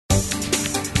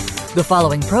The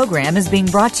following program is being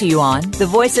brought to you on the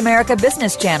Voice America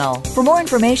Business Channel. For more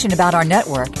information about our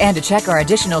network and to check our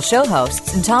additional show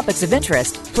hosts and topics of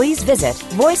interest, please visit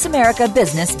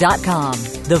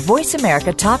voiceamericabusiness.com. The Voice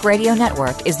America Talk Radio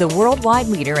Network is the worldwide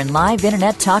leader in live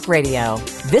Internet talk radio.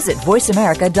 Visit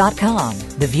voiceamerica.com.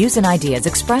 The views and ideas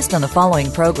expressed on the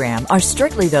following program are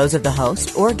strictly those of the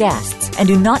host or guests and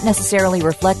do not necessarily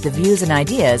reflect the views and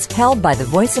ideas held by the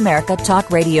Voice America Talk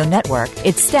Radio Network,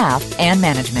 its staff, and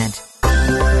management.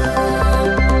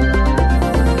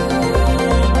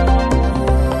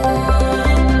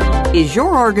 Is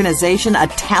your organization a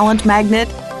talent magnet?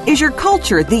 Is your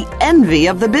culture the envy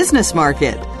of the business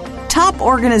market? Top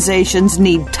organizations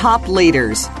need top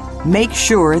leaders. Make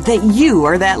sure that you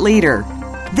are that leader.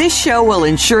 This show will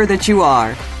ensure that you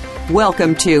are.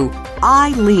 Welcome to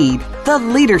I Lead, the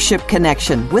Leadership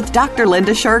Connection with Dr.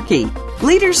 Lynda Sharkey.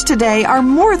 Leaders today are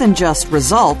more than just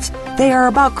results. They are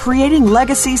about creating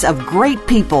legacies of great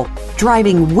people,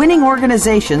 driving winning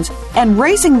organizations, and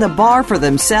raising the bar for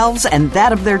themselves and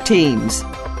that of their teams.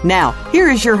 Now, here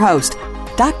is your host,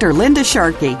 Dr. Lynda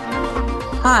Sharkey.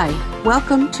 Hi,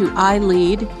 welcome to I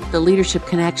Lead, the Leadership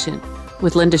Connection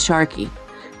with Lynda Sharkey.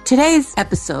 Today's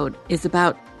episode is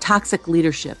about toxic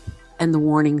leadership and the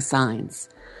warning signs.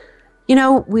 You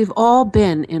know, we've all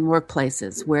been in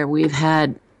workplaces where we've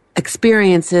had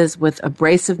experiences with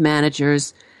abrasive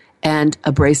managers and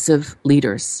abrasive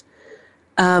leaders.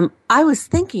 I was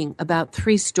thinking about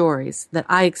 3 stories that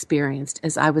I experienced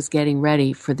as I was getting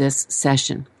ready for this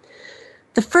session.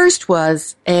 The first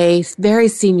was a very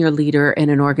senior leader in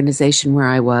an organization where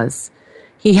I was.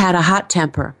 He had a hot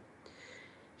temper.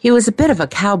 He was a bit of a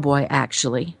cowboy,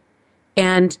 actually,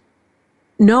 and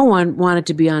no one wanted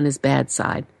to be on his bad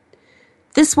side.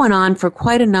 This went on for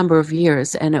quite a number of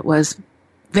years, and it was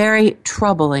very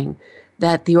troubling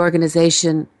that the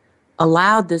organization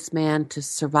allowed this man to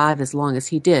survive as long as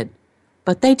he did.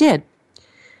 But they did.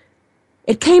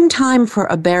 It came time for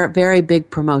a very big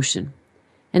promotion,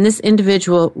 and this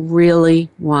individual really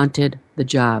wanted the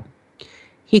job.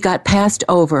 He got passed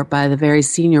over by the very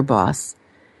senior boss,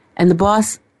 and the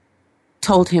boss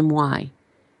told him why.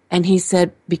 And he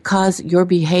said, because your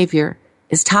behavior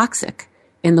is toxic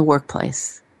in the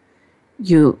workplace.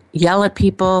 You yell at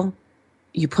people,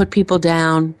 you put people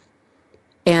down,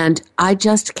 and I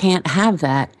just can't have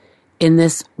that in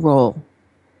this role.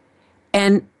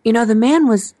 And, you know, the man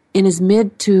was in his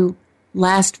mid to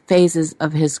last phases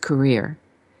of his career.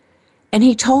 And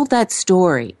he told that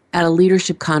story at a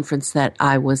leadership conference that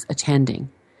I was attending.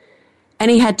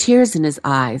 And he had tears in his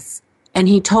eyes. And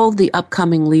he told the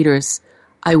upcoming leaders,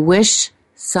 I wish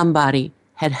somebody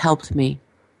had helped me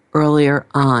earlier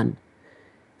on.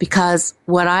 Because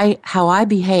how I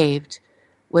behaved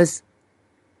was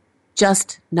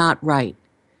just not right.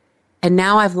 And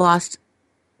now I've lost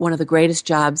one of the greatest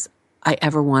jobs I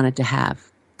ever wanted to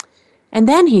have. And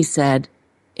then he said,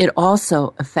 it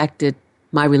also affected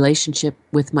my relationship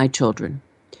with my children.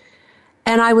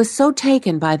 And I was so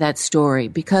taken by that story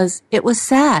because it was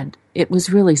sad. It was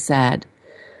really sad.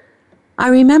 I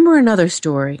remember another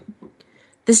story.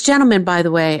 This gentleman, by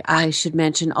the way, I should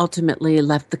mention, ultimately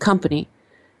left the company.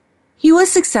 He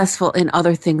was successful in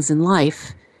other things in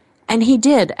life, and he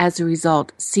did, as a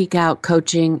result, seek out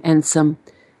coaching and some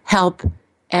help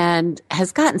and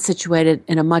has gotten situated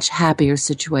in a much happier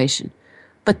situation.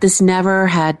 But this never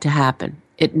had to happen.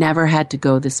 It never had to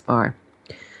go this far.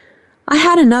 I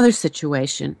had another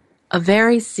situation, a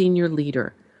very senior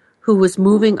leader who was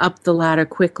moving up the ladder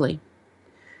quickly.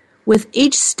 With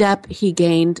each step, he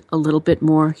gained a little bit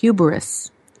more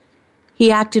hubris.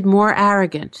 He acted more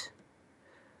arrogant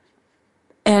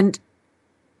and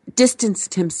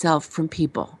distanced himself from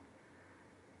people.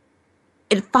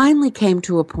 It finally came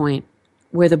to a point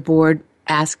where the board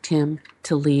asked him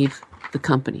to leave the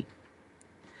company.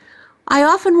 I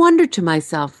often wondered to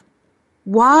myself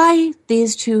why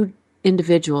these 2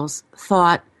 individuals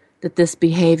thought that this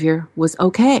behavior was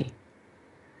okay.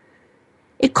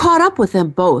 It caught up with them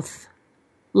both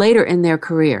later in their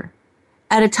career,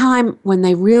 at a time when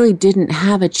they really didn't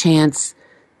have a chance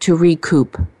to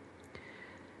recoup.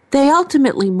 They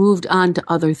ultimately moved on to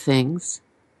other things.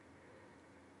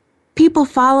 People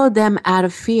followed them out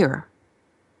of fear,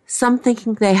 some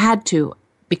thinking they had to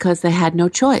because they had no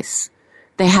choice.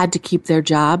 They had to keep their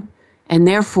job, and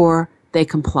therefore they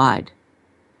complied.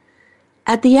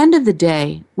 At the end of the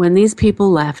day, when these people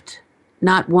left,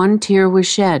 not one tear was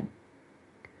shed.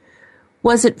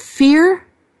 Was it fear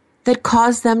that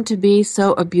caused them to be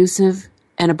so abusive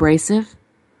and abrasive?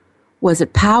 Was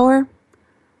it power?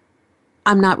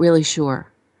 I'm not really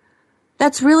sure.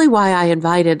 That's really why I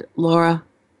invited Laura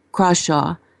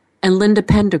Crawshaw and Lynda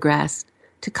Prendergast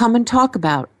to come and talk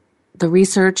about the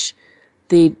research,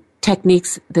 the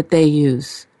techniques that they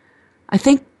use. I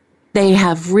think they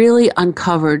have really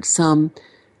uncovered some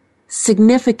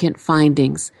significant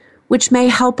findings which may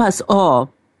help us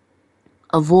all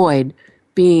avoid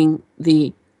being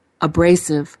the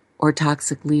abrasive or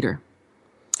toxic leader.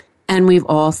 And we've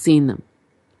all seen them.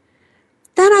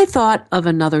 Then I thought of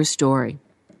another story.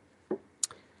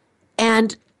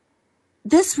 And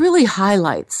this really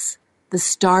highlights the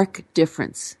stark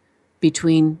difference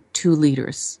between two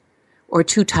leaders, or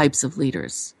two types of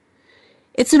leaders.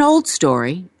 It's an old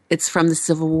story. It's from the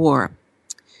Civil War.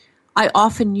 I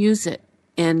often use it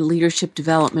in leadership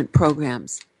development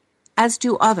programs, as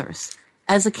do others,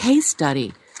 as a case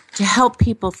study to help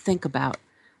people think about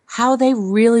how they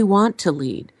really want to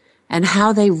lead and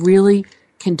how they really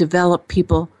can develop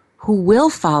people who will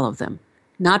follow them,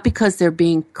 not because they're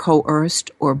being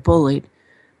coerced or bullied,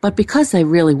 but because they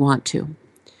really want to.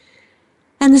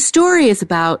 And the story is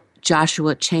about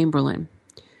Joshua Chamberlain.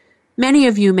 Many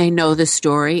of you may know this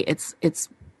story. It's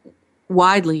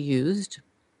widely used.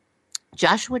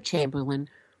 Joshua Chamberlain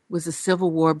was a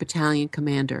Civil War battalion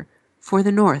commander for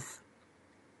the North.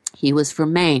 He was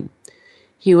from Maine.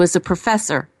 He was a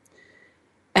professor,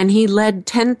 and he led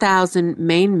 10,000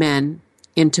 Maine men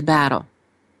into battle.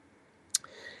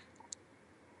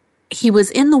 He was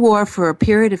in the war for a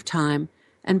period of time,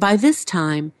 and by this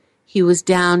time, he was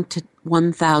down to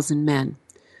 1,000 men.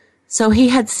 So he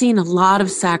had seen a lot of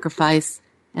sacrifice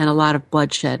and a lot of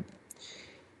bloodshed.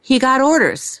 He got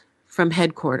orders from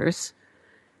headquarters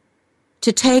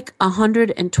to take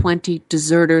 120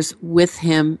 deserters with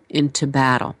him into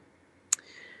battle.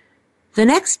 The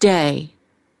next day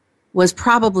was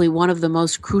probably one of the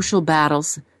most crucial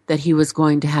battles that he was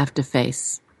going to have to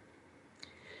face.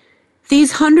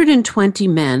 These 120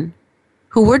 men,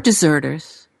 who were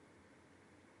deserters,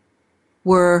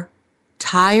 were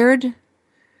tired,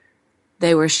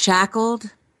 they were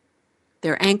shackled,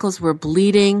 their ankles were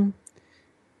bleeding,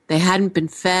 they hadn't been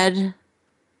fed,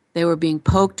 they were being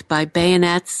poked by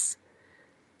bayonets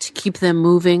to keep them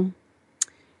moving.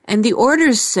 And the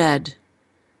orders said,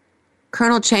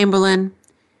 Colonel Chamberlain,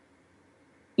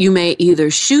 you may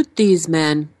either shoot these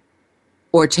men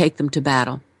or take them to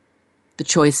battle. The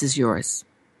choice is yours.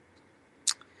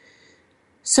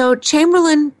 So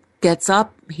Chamberlain gets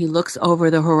up, he looks over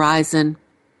the horizon,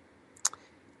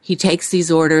 he takes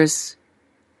these orders,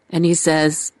 and he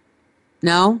says,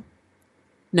 No,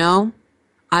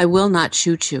 I will not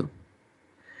shoot you.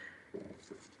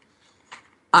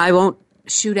 I won't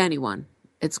shoot anyone.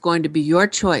 It's going to be your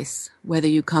choice whether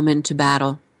you come into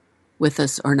battle with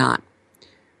us or not.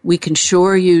 We can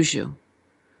sure use you.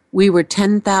 We were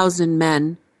 10,000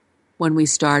 men when we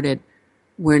started.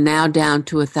 We're now down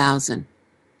to 1,000.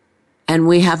 And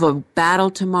we have a battle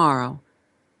tomorrow,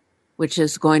 which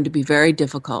is going to be very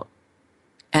difficult.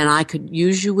 And I could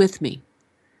use you with me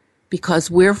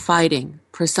because we're fighting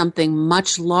for something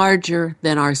much larger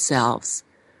than ourselves.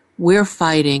 We're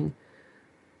fighting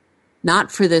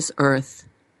not for this earth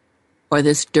or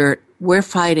this dirt. We're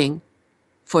fighting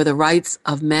for the rights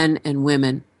of men and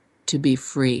women to be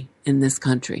free in this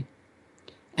country.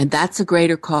 And that's a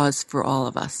greater cause for all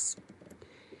of us.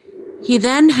 He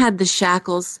then had the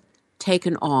shackles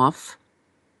taken off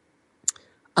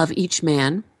of each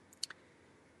man.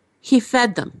 He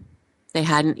fed them. They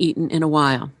hadn't eaten in a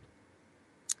while.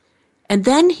 And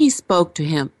then he spoke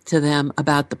to them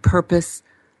about the purpose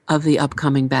of the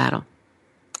upcoming battle.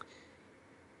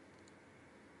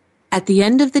 At the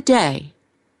end of the day,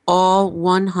 all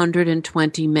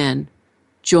 120 men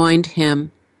joined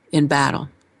him in battle.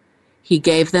 He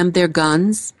gave them their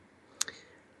guns.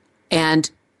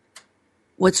 And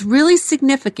what's really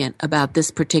significant about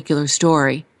this particular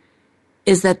story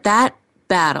is that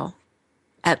battle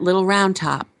at Little Round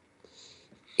Top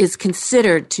is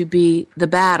considered to be the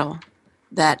battle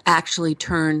that actually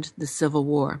turned the Civil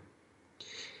War.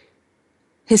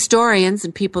 Historians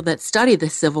and people that study the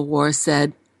Civil War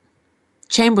said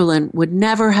Chamberlain would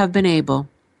never have been able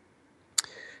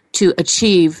to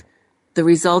achieve the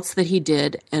results that he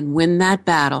did and win that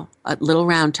battle at Little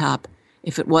Round Top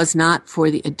if it was not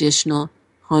for the additional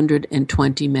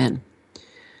 120 men.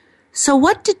 So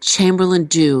what did Chamberlain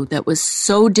do that was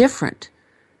so different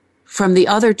from the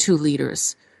other two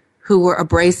leaders who were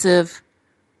abrasive,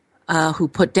 who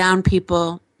put down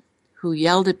people, who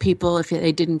yelled at people if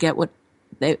they didn't get what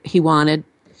he wanted?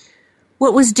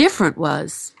 What was different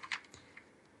was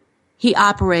he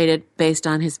operated based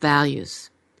on his values.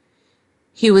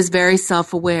 He was very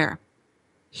self-aware.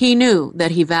 He knew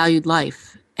that he valued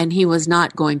life, and he was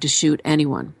not going to shoot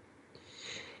anyone.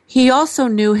 He also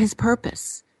knew his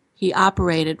purpose. He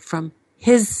operated from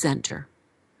his center,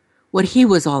 what he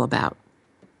was all about.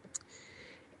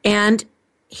 And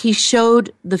he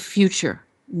showed the future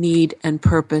need and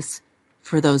purpose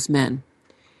for those men.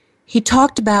 He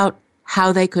talked about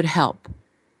how they could help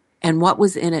and what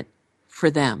was in it for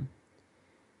them.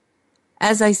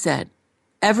 As I said,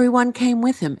 everyone came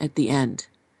with him at the end.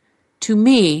 To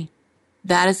me,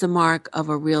 that is a mark of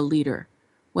a real leader.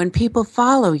 When people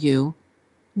follow you,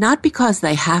 not because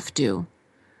they have to,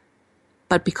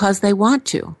 but because they want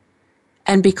to,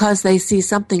 and because they see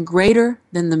something greater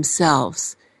than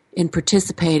themselves in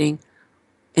participating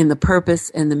in the purpose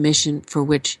and the mission for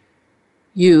which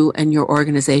you and your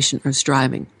organization are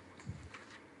striving.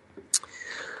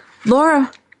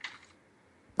 Laura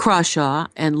Crawshaw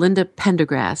and Lynda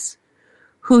Prendergast,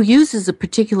 who uses a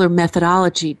particular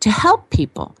methodology to help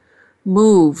people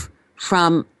move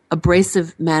from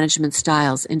abrasive management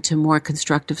styles into more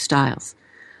constructive styles,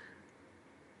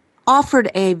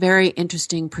 offered a very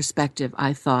interesting perspective,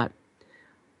 I thought.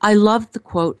 I loved the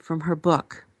quote from her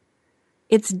book.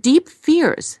 It's deep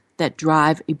fears that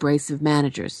drive abrasive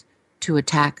managers to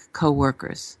attack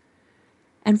coworkers.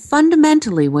 And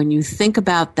fundamentally, when you think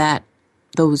about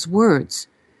those words,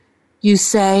 you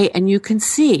say and you can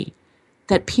see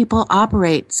that people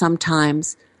operate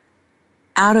sometimes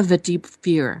out of a deep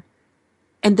fear,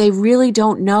 and they really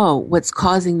don't know what's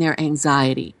causing their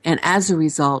anxiety. And as a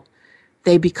result,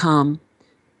 they become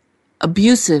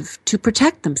abusive to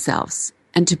protect themselves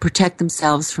and to protect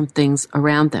themselves from things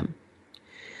around them.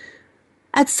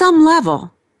 At some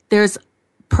level, there's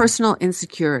personal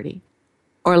insecurity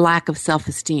or lack of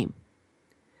self-esteem.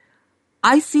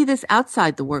 I see this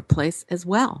outside the workplace as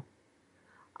well.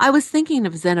 I was thinking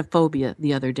of xenophobia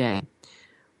the other day,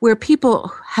 where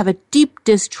people have a deep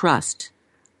distrust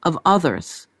of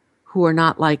others who are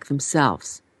not like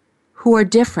themselves, who are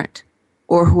different,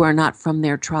 or who are not from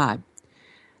their tribe.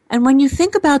 And when you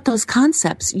think about those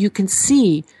concepts, you can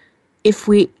see if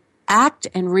we act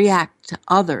and react to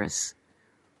others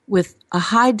with a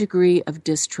high degree of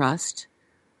distrust,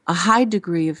 a high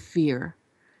degree of fear,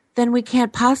 then we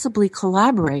can't possibly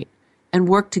collaborate and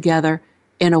work together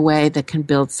in a way that can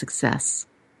build success.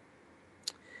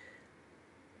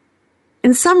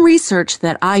 In some research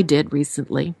that I did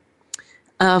recently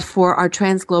for our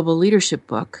Transglobal Leadership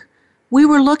book, we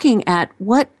were looking at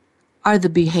what are the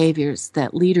behaviors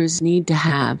that leaders need to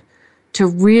have to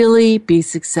really be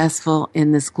successful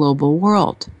in this global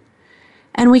world.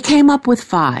 And we came up with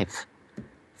five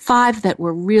that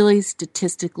were really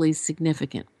statistically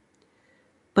significant.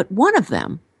 But one of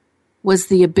them was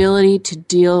the ability to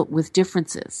deal with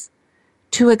differences,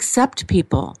 to accept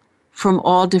people from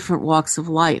all different walks of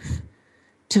life,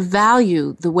 to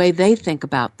value the way they think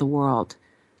about the world,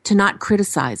 to not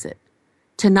criticize it,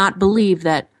 to not believe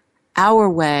that our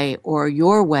way or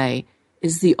your way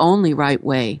is the only right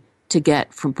way to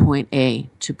get from point A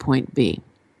to point B.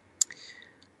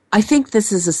 I think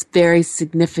this is a very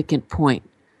significant point.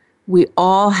 We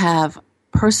all have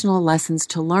personal lessons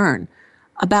to learn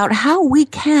about how we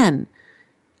can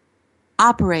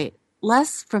operate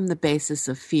less from the basis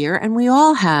of fear, and we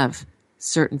all have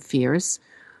certain fears,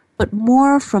 but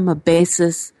more from a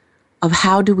basis of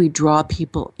how do we draw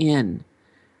people in?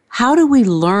 How do we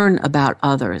learn about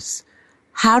others?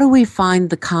 How do we find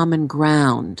the common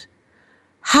ground?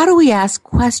 How do we ask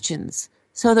questions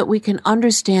so that we can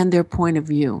understand their point of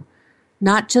view,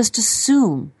 not just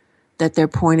assume that their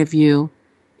point of view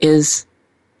is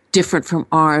different from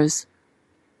ours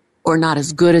or not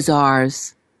as good as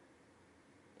ours,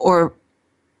 or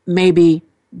maybe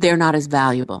they're not as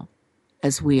valuable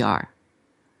as we are.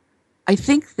 I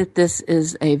think that this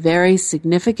is a very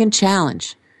significant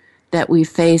challenge that we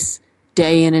face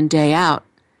day in and day out.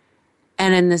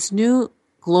 And in this new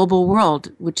global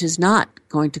world, which is not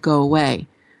going to go away,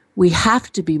 we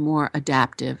have to be more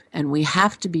adaptive and we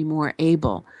have to be more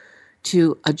able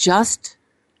to adjust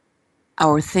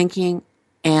our thinking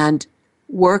and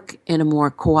work in a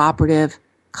more cooperative,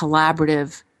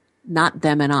 collaborative, not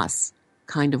them and us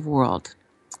kind of world.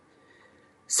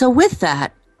 So with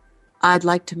that, I'd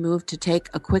like to move to take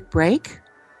a quick break.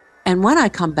 And when I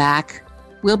come back,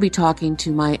 we'll be talking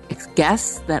to my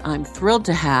guests that I'm thrilled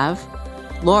to have,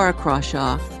 Laura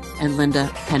Crawshaw and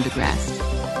Lynda Prendergast.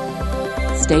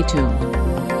 Stay tuned.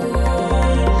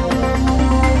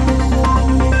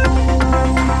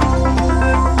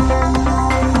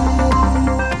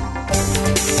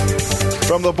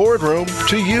 From the boardroom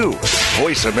to you,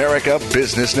 Voice America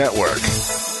Business Network.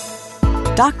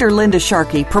 Dr. Lynda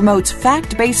Sharkey promotes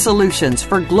fact-based solutions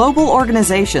for global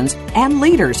organizations and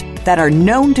leaders that are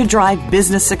known to drive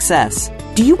business success.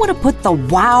 Do you want to put the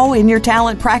wow in your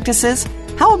talent practices?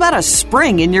 How about a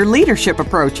spring in your leadership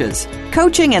approaches?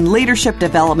 Coaching and leadership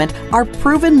development are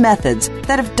proven methods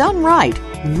that, if done right,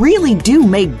 really do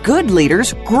make good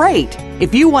leaders great.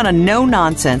 If you want a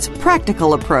no-nonsense,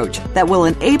 practical approach that will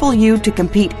enable you to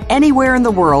compete anywhere in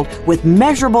the world with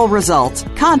measurable results,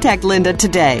 contact Lynda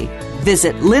today.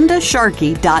 Visit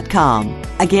LyndaSharkey.com.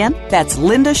 Again, that's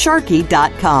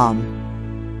LyndaSharkey.com.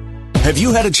 Have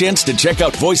you had a chance to check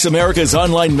out Voice America's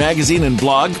online magazine and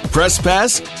blog, Press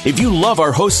Pass? If you love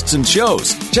our hosts and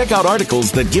shows, check out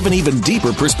articles that give an even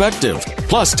deeper perspective.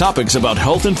 Plus topics about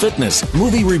health and fitness,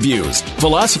 movie reviews,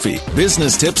 philosophy,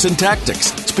 business tips and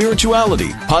tactics, spirituality,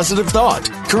 positive thought,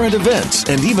 current events,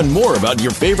 and even more about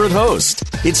your favorite host.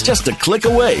 It's just a click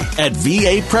away at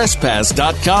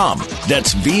vapresspass.com.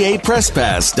 That's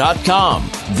vapresspass.com.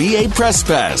 VA Press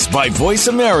Pass by Voice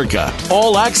America.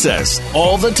 All access,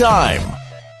 all the time.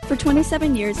 For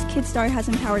 27 years, KidStar has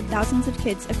empowered thousands of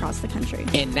kids across the country.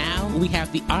 And now we have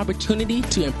the opportunity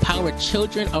to empower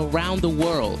children around the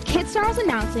world. KidStar is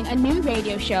announcing a new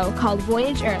radio show called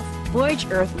Voyage Earth. Voyage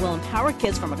Earth will empower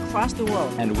kids from across the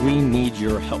world. And we need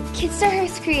your help. KidStar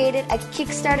has created a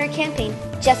Kickstarter campaign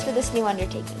just for this new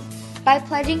undertaking. By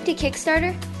pledging to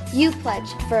Kickstarter, you pledge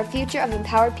for a future of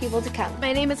empowered people to come.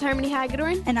 My name is Harmony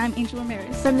Hagedorn. And I'm Angel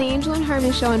Ramirez. From the Angel and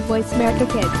Harmony Show on Voice America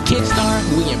Kids.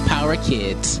 KidStar, we empower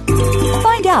kids.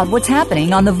 Find out what's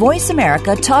happening on the Voice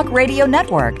America Talk Radio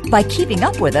Network by keeping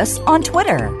up with us on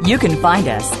Twitter. You can find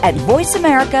us at Voice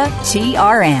America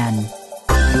TRN.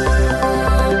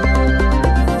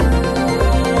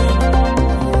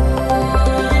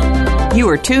 You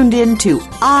are tuned in to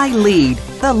I Lead,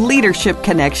 the Leadership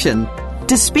Connection.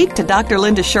 To speak to Dr.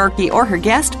 Lynda Sharkey or her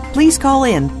guest, please call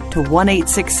in to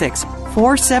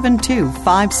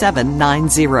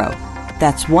 1-866-472-5790.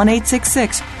 That's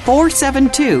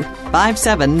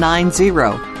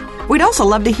 1-866-472-5790. We'd also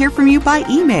love to hear from you by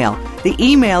email. The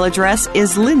email address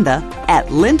is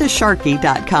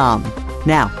Lynda@LyndaSharkey.com.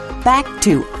 Now, back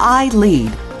to I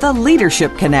Lead, the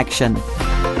Leadership Connection.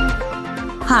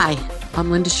 Hi, I'm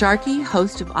Lynda Sharkey,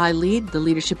 host of I Lead, the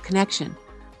Leadership Connection.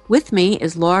 With me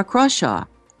is Laura Crawshaw,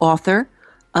 author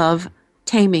of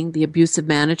Taming, the Abusive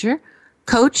Manager,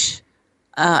 coach,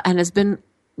 and has been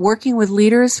working with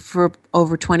leaders for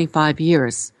over 25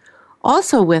 years.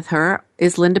 Also with her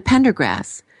is Lynda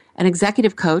Prendergast, an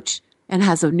executive coach, and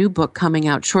has a new book coming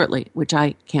out shortly, which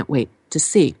I can't wait to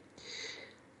see.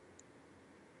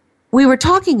 We were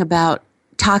talking about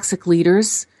toxic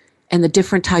leaders and the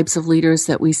different types of leaders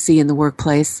that we see in the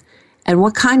workplace, and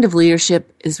what kind of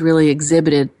leadership is really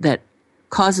exhibited that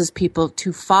causes people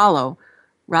to follow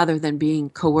rather than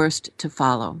being coerced to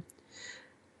follow.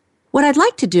 What I'd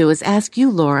like to do is ask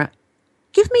you, Laura,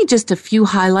 give me just a few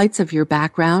highlights of your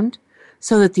background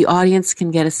so that the audience can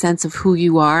get a sense of who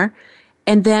you are.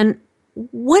 And then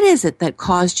what is it that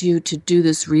caused you to do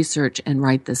this research and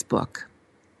write this book?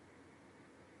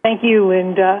 Thank you,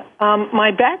 Lynda. My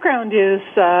background is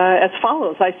as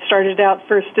follows. I started out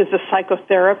first as a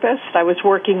psychotherapist. I was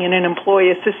working in an employee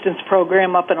assistance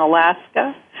program up in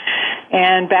Alaska.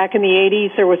 And back in the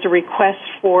 80s, there was a request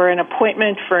for an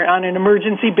appointment on an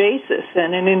emergency basis.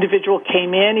 And an individual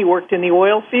came in. He worked in the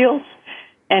oil fields.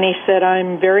 And he said,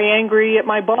 "I'm very angry at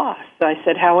my boss." I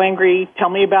said, "How angry?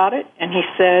 Tell me about it." And he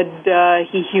said,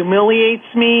 "He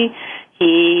humiliates me.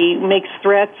 He makes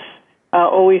threats.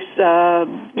 Always,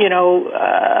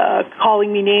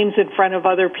 calling me names in front of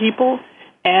other people,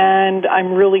 and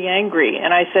I'm really angry."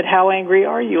 And I said, "How angry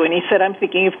are you?" And he said, "I'm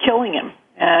thinking of killing him."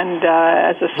 And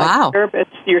as a psychotherapist,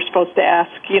 you're supposed to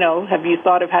ask, have you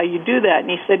thought of how you do that? And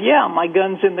he said, "Yeah, my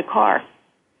gun's in the car."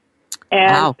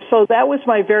 And so that was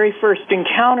my very first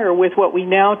encounter with what we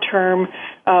now term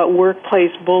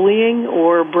workplace bullying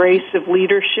or abrasive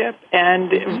leadership.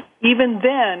 And even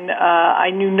then,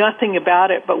 I knew nothing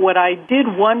about it. But what I did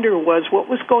wonder was what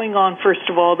was going on, first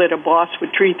of all, that a boss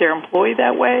would treat their employee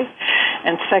that way.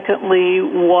 And secondly,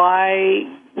 why,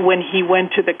 when he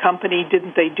went to the company,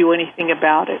 didn't they do anything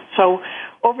about it? So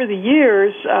over the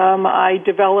years, I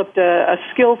developed a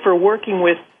skill for working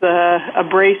with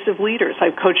abrasive leaders.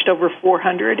 I've coached over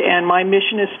 400, and my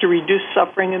mission is to reduce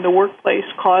suffering in the workplace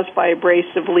caused by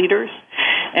abrasive leaders.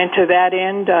 And to that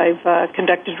end, I've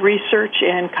conducted research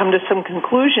and come to some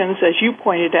conclusions, as you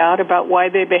pointed out, about why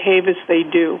they behave as they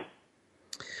do.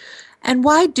 And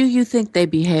why do you think they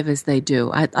behave as they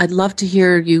do? I'd love to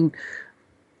hear you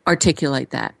articulate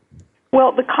that.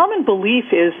 Well, the common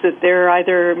belief is that they're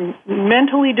either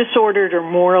mentally disordered or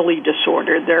morally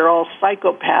disordered. They're all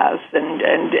psychopaths and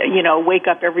wake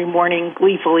up every morning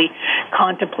gleefully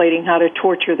contemplating how to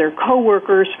torture their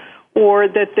coworkers, or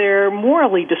that they're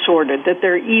morally disordered, that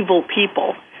they're evil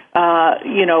people.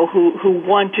 who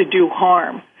want to do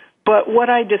harm. But what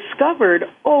I discovered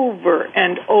over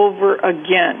and over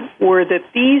again were that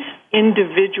these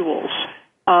individuals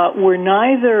were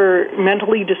neither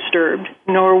mentally disturbed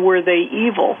nor were they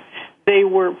evil. They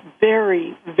were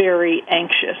very, very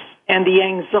anxious. And the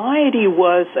anxiety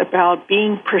was about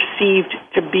being perceived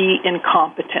to be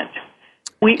incompetent.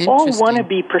 We all want to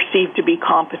be perceived to be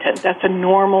competent. That's a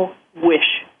normal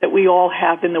wish that we all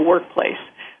have in the workplace.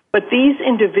 But these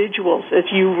individuals, as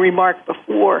you remarked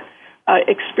before,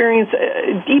 experience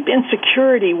deep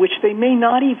insecurity, which they may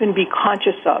not even be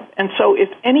conscious of. And so if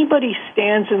anybody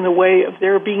stands in the way of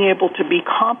their being able to be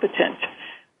competent,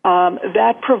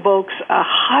 that provokes a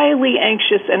highly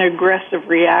anxious and aggressive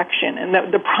reaction. And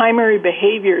the primary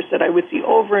behaviors that I would see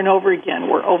over and over again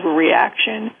were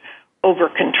overreaction,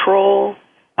 over-control,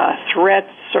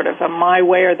 threats, sort of a my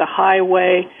way or the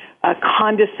highway, a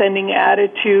condescending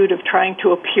attitude of trying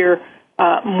to appear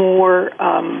more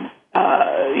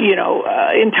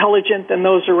intelligent than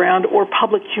those around, or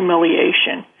public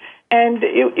humiliation. And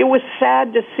it was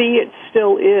sad to see, it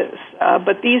still is.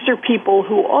 But these are people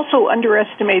who also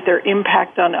underestimate their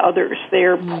impact on others. They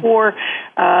are poor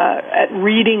at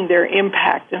reading their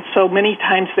impact. And so many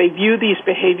times they view these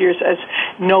behaviors as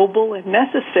noble and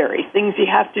necessary, things you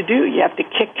have to do. You have to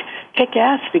kick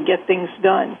ass to get things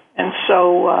done. And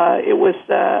so it was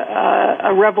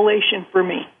a revelation for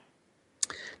me.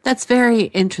 That's very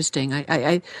interesting.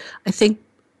 I think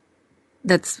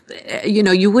that's,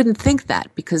 you wouldn't think that,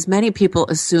 because many people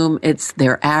assume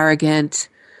they're arrogant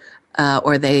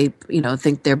or they,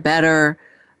 think they're better.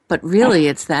 But really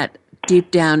it's that deep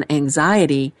down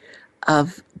anxiety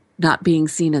of not being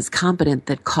seen as competent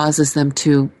that causes them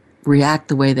to react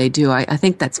the way they do. I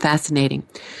think that's fascinating.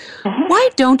 Mm-hmm. Why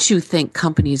don't you think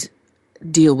companies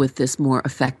deal with this more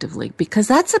effectively? Because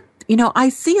that's I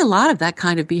see a lot of that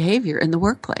kind of behavior in the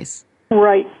workplace.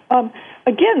 Right.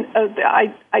 Again,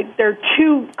 there are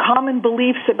two common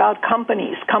beliefs about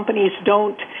companies. Companies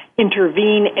don't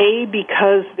intervene, A,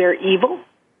 because they're evil.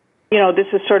 This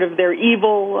is sort of they're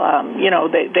evil.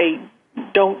 They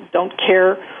don't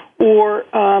care. Or,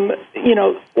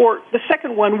 or the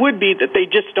second one would be that they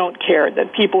just don't care,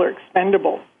 that people are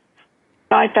expendable.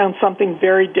 I found something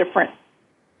very different.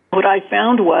 What I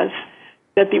found was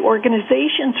that the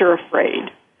organizations are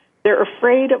afraid. They're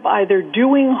afraid of either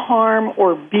doing harm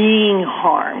or being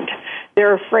harmed.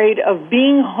 They're afraid of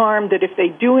being harmed, that if they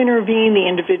do intervene, the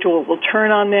individual will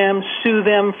turn on them, sue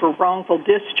them for wrongful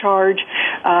discharge.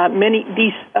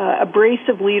 These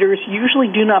abrasive leaders usually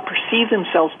do not perceive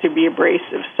themselves to be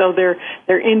abrasive, so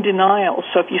they're in denial.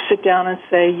 So if you sit down and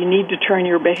say you need to turn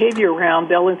your behavior around,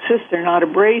 they'll insist they're not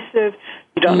abrasive,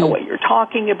 you don't know what you're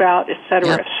talking about,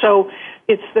 etc. Yep. So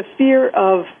it's the fear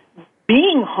of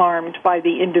being harmed by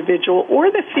the individual or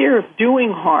the fear of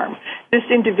doing harm. This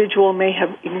individual may have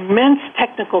immense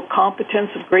technical competence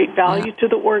of great value to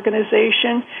the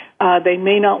organization. They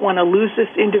may not want to lose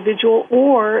this individual,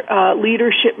 or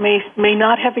leadership may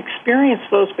not have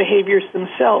experienced those behaviors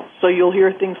themselves. So you'll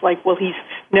hear things like, well, he's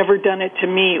never done it to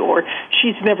me, or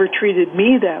she's never treated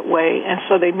me that way, and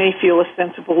so they may feel a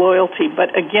sense of loyalty.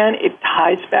 But again, it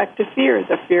ties back to fear,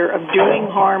 the fear of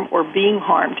doing harm or being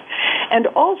harmed. And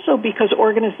also because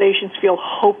organizations feel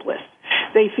hopeless.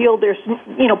 They feel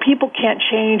people can't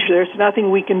change, there's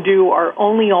nothing we can do, our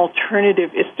only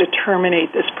alternative is to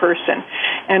terminate this person.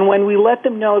 And when we let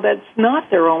them know that's not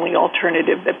their only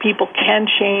alternative, that people can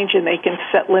change and they can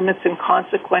set limits and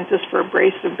consequences for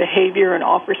abrasive behavior and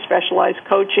offer specialized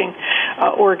coaching,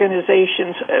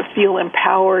 organizations feel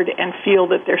empowered and feel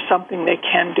that there's something they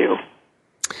can do.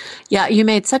 Yeah, you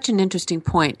made such an interesting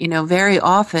point. Very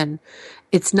often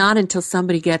it's not until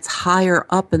somebody gets higher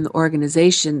up in the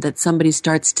organization that somebody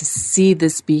starts to see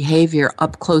this behavior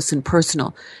up close and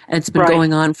personal. And it's been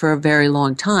going on for a very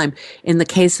long time. In the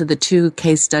case of the two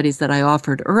case studies that I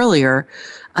offered earlier,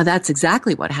 that's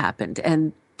exactly what happened.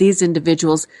 And these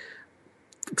individuals,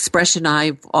 expression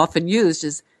I've often used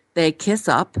is they kiss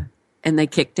up and they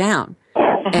kick down.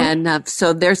 And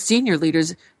so their senior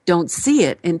leaders don't see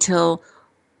it until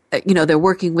they're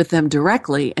working with them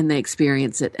directly and they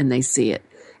experience it and they see it.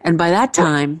 And by that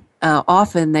time,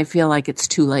 often they feel like it's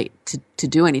too late to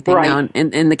do anything. Right. Now,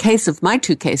 in the case of my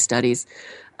two case studies,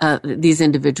 these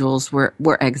individuals were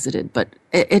exited, but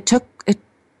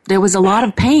there was a lot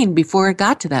of pain before it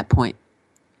got to that point.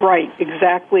 Right,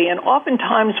 exactly. And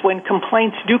oftentimes when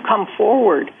complaints do come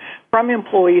forward from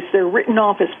employees, they're written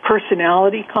off as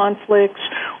personality conflicts,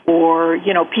 or,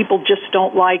 people just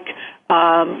don't like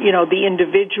the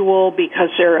individual because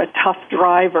they're a tough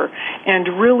driver. And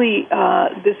really,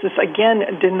 this is, again,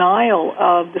 a denial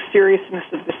of the seriousness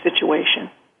of the situation.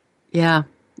 Yeah.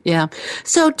 Yeah.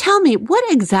 So tell me, what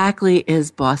exactly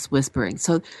is boss whispering?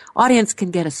 So audience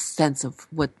can get a sense of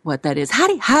what that is.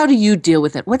 How do you deal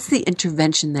with it? What's the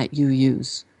intervention that you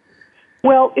use?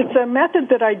 Well, it's a method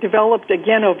that I developed,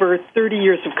 again, over 30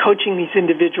 years of coaching these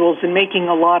individuals and making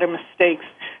a lot of mistakes.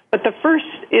 But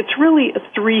it's really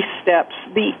 3 steps.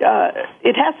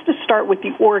 It has to start with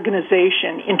the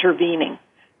organization intervening.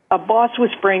 A boss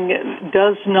whispering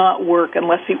does not work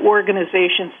unless the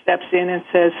organization steps in and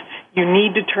says, you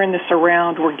need to turn this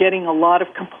around. We're getting a lot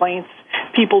of complaints.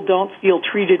 People don't feel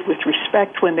treated with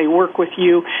respect when they work with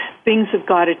you. Things have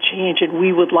got to change, and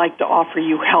we would like to offer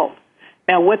you help.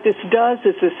 Now, what this does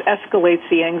is this escalates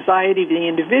the anxiety of the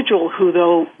individual who,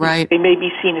 though they may be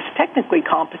seen as technically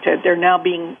competent, they're now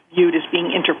being viewed as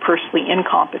being interpersonally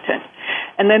incompetent.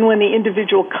 And then when the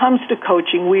individual comes to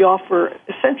coaching, we offer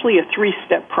essentially a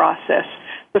 3-step process.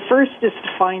 The first is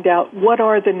to find out what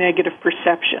are the negative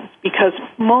perceptions, because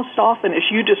most often, as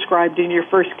you described in your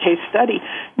first case study,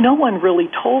 no one really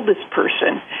told this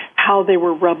person how they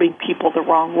were rubbing people the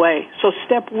wrong way. So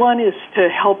step 1 is to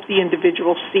help the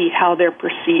individual see how they're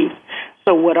perceived.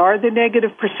 So what are the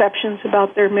negative perceptions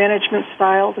about their management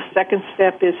style? The second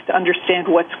step is to understand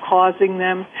what's causing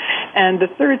them. And the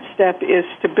third step is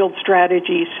to build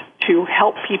strategies to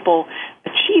help people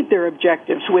achieve their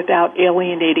objectives without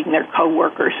alienating their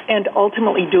coworkers and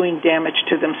ultimately doing damage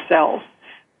to themselves.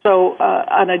 So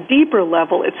on a deeper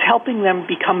level, it's helping them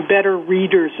become better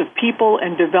readers of people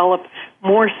and develop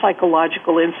more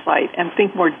psychological insight and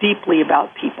think more deeply about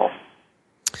people.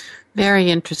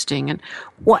 Very interesting. And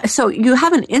so you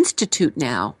have an institute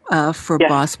now for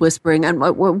boss whispering. And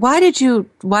why did you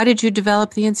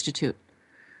develop the institute?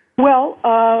 Well,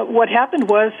 what happened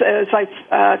was, as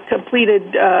I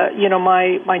completed,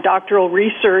 my doctoral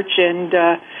research and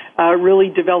really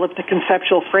developed a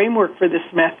conceptual framework for this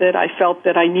method, I felt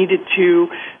that I needed to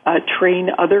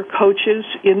train other coaches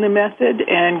in the method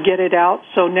and get it out.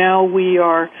 So now we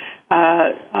are,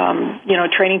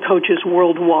 training coaches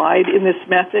worldwide in this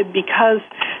method because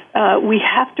we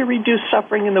have to reduce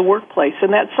suffering in the workplace,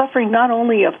 and that suffering not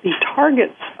only of the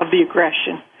targets of the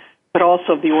aggression, but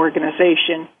also of the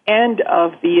organization and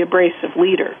of the abrasive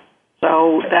leader.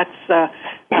 So that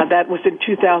was in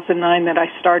 2009 that I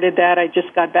started that. I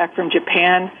just got back from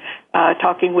Japan,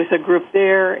 talking with a group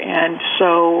there, and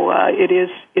so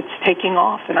it's taking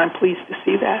off, and I'm pleased to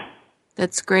see that.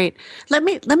 That's great. Let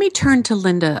me turn to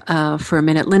Lynda for a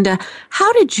minute. Lynda,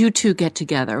 how did you two get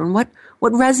together, and what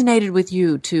resonated with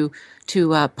you to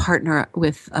partner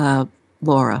with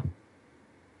Laura?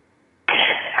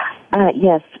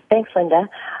 Yes, thanks, Lynda.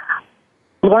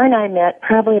 Laura and I met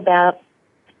probably about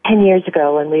 10 years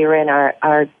ago when we were in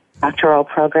our doctoral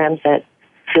programs at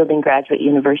Fielding Graduate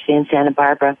University in Santa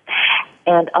Barbara.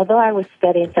 And although I was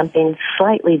studying something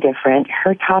slightly different,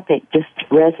 her topic just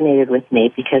resonated with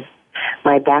me because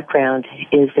my background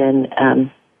is in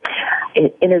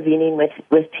intervening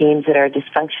with teams that are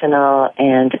dysfunctional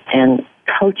and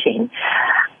coaching.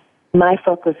 My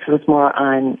focus was more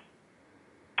on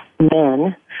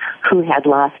men who had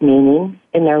lost meaning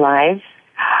in their lives.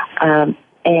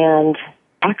 And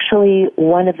actually,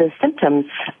 one of the symptoms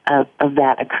of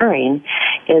that occurring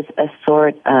is a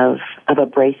sort of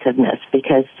abrasiveness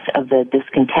because of the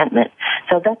discontentment.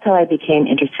 So that's how I became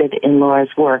interested in Laura's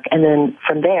work. And then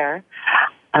from there,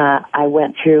 I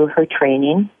went through her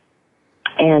training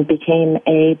and became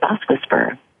a boss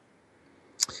whisperer.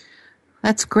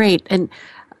 That's great. And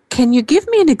can you give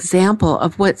me an example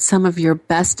of what some of your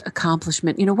best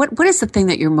accomplishment, what is the thing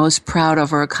that you're most proud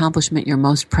of or accomplishment you're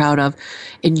most proud of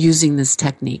in using this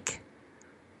technique?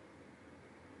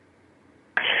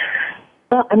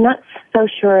 Well, I'm not so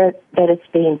sure that it's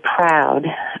being proud,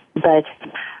 but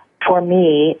for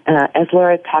me, as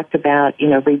Laura talked about,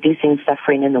 reducing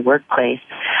suffering in the workplace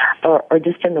or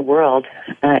just in the world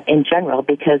in general,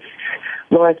 because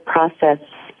Laura's process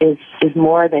is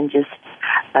more than just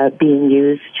being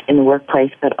used in the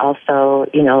workplace, but also,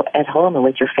 at home and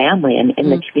with your family and in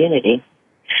the community.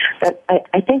 But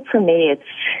I think for me,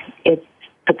 it's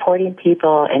supporting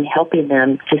people and helping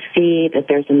them to see that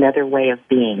there's another way of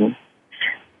being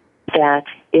that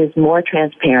is more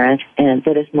transparent and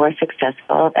that is more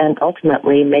successful and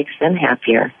ultimately makes them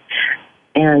happier.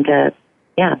 And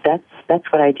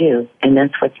that's what I do, and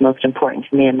that's what's most important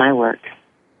to me in my work.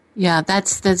 Yeah,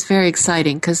 that's very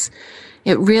exciting because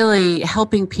it really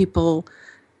helping people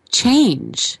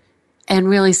change and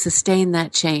really sustain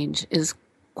that change is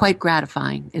quite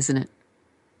gratifying, isn't it?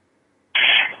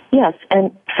 Yes,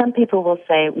 and some people will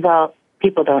say, well,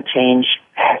 people don't change.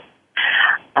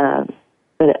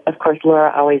 But, of course,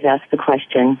 Laura always asks the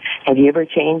question, have you ever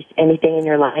changed anything in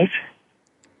your life?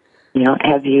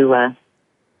 Have you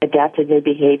adapted new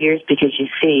behaviors because you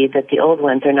see that the old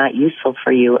ones are not useful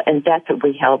for you. And that's what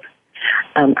we help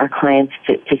our clients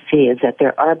to see, is that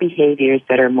there are behaviors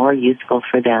that are more useful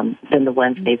for them than the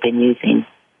ones they've been using.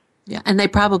 Yeah, and they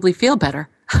probably feel better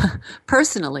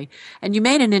personally. And you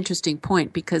made an interesting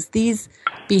point, because these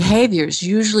behaviors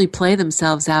usually play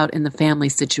themselves out in the family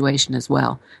situation as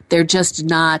well. They're just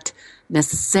not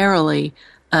necessarily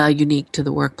unique to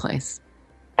the workplace.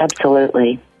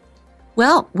 Absolutely.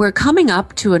 Well, we're coming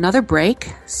up to another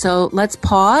break, so let's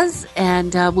pause,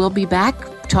 and we'll be back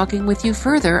talking with you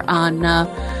further on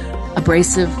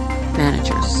abrasive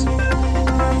managers.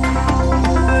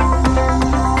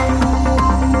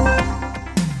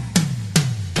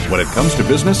 When it comes to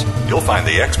business, you'll find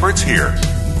the experts here.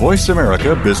 Voice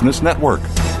America Business Network.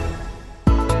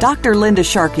 Dr. Lynda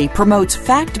Sharkey promotes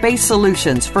fact-based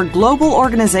solutions for global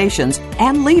organizations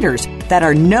and leaders that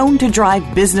are known to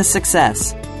drive business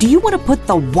success. Do you want to put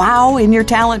the wow in your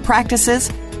talent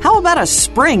practices? How about a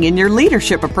spring in your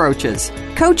leadership approaches?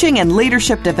 Coaching and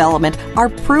leadership development are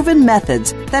proven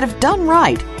methods that, if done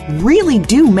right, really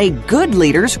do make good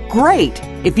leaders great.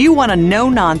 If you want a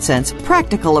no-nonsense,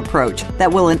 practical approach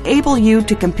that will enable you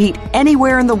to compete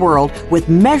anywhere in the world with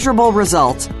measurable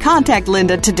results, contact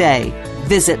Lynda today.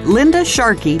 Visit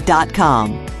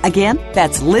LyndaSharkey.com. Again,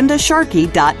 that's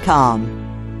LyndaSharkey.com.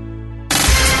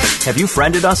 Have you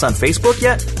friended us on Facebook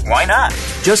yet? Why not?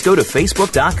 Just go to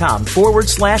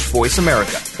Facebook.com/Voice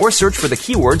America or search for the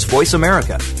keywords Voice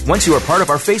America. Once you are part of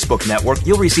our Facebook network,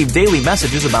 you'll receive daily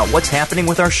messages about what's happening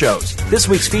with our shows, this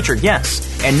week's featured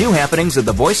guests, and new happenings of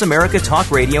the Voice America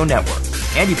Talk Radio Network.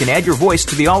 And you can add your voice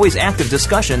to the always active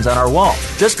discussions on our wall.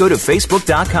 Just go to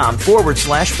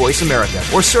Facebook.com/Voice America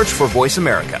or search for Voice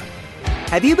America.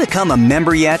 Have you become a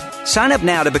member yet? Sign up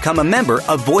now to become a member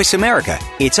of Voice America.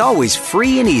 It's always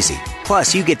free and easy.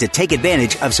 Plus, you get to take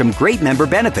advantage of some great member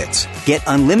benefits. Get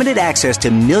unlimited access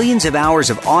to millions of hours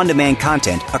of on-demand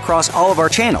content across all of our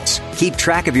channels. Keep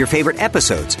track of your favorite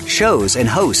episodes, shows, and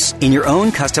hosts in your own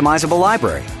customizable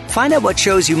library. Find out what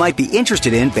shows you might be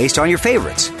interested in based on your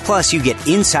favorites. Plus, you get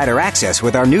insider access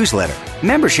with our newsletter.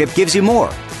 Membership gives you more.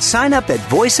 Sign up at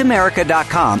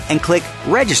voiceamerica.com and click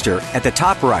Register at the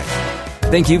top right.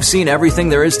 Think you've seen everything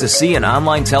there is to see in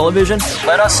online television?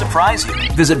 Let us surprise you.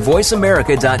 Visit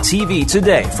voiceamerica.tv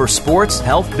today for sports,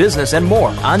 health, business, and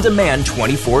more on demand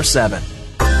 24/7.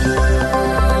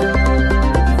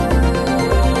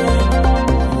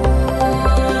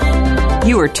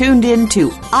 You are tuned in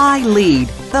to I Lead,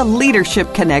 the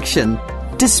Leadership Connection.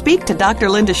 To speak to Dr.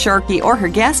 Lynda Sharkey or her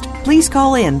guest, please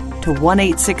call in to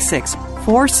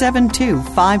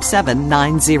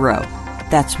 1-866-472-5790.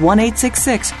 That's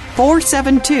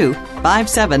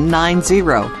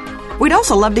 1-866-472-5790. We'd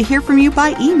also love to hear from you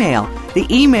by email. The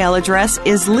email address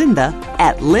is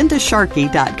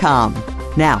Lynda@LyndaSharkey.com.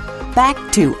 Now, back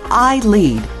to I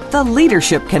Lead, the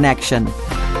Leadership Connection.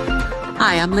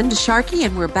 Hi, I'm Lynda Sharkey,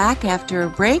 and we're back after a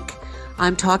break.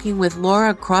 I'm talking with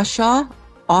Laura Crawshaw,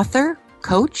 author,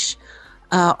 coach,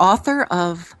 author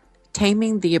of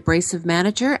Taming the Abrasive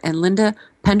Manager, and Lynda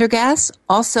Prendergast,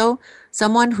 also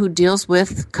someone who deals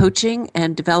with coaching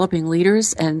and developing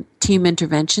leaders and team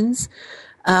interventions.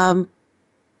 Let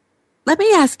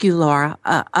me ask you, Laura,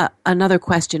 another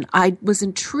question. I was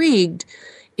intrigued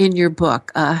in your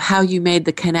book how you made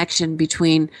the connection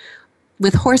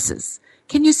with horses.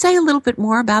 Can you say a little bit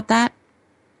more about that?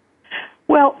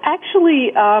 Well,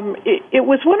 actually, it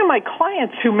was one of my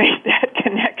clients who made that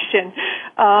connection.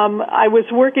 I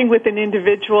was working with an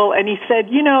individual, and he said,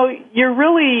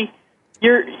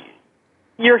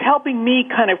 you're helping me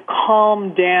kind of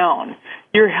calm down.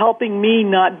 You're helping me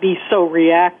not be so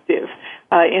reactive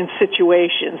in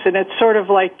situations. And it's sort of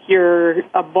like you're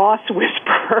a boss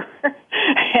whisperer.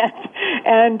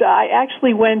 and I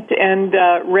actually went and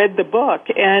read the book.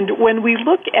 And when we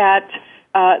look at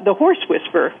the horse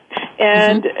whisperer,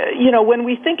 and, when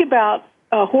we think about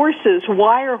horses,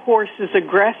 why are horses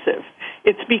aggressive?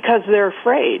 It's because they're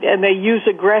afraid, and they use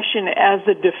aggression as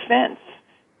a defense.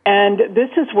 And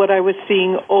this is what I was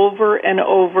seeing over and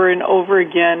over and over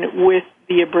again with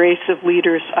the abrasive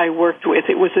leaders I worked with.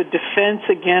 It was a defense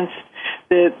against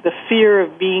the fear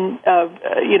of being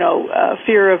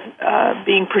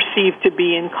being perceived to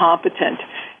be incompetent.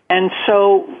 And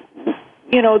so,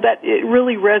 that it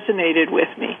really resonated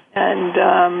with me, and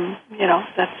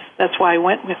that's why I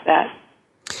went with that.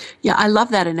 Yeah, I love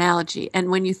that analogy.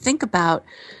 And when you think about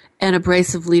an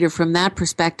abrasive leader from that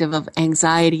perspective of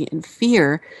anxiety and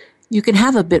fear, you can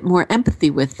have a bit more empathy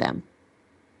with them.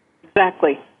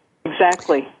 Exactly.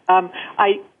 Exactly.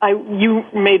 You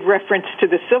made reference to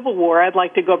the Civil War. I'd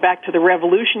like to go back to the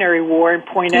Revolutionary War and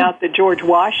point out that George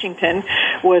Washington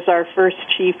was our first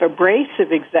chief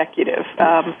abrasive executive.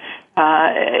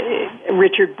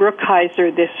 Richard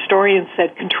Brookhiser, the historian,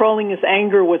 said controlling his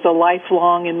anger was a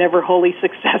lifelong and never wholly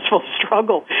successful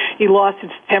struggle. He lost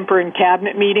his temper in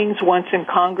cabinet meetings, once in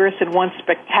Congress, and once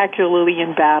spectacularly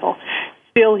in battle.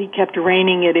 Still, he kept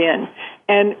reining it in.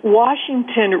 And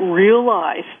Washington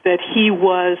realized that he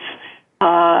was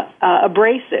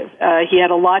abrasive. He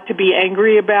had a lot to be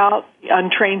angry about: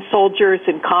 untrained soldiers,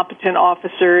 incompetent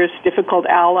officers, difficult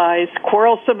allies,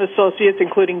 quarrelsome associates,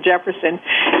 including Jefferson.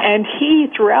 And he,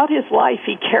 throughout his life,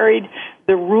 he carried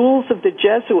the rules of the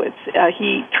Jesuits.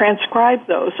 He transcribed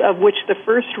those, of which the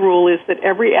first rule is that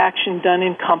every action done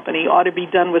in company ought to be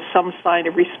done with some sign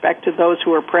of respect to those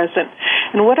who are present.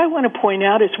 And what I want to point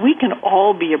out is we can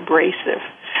all be abrasive.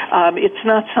 It's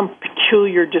not some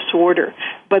peculiar disorder,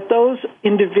 but those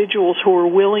individuals who are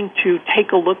willing to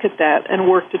take a look at that and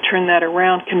work to turn that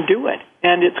around can do it.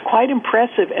 And it's quite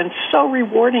impressive and so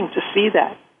rewarding to see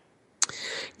that.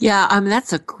 Yeah,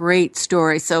 that's a great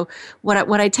story. So what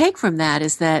I take from that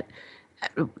is that,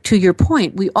 to your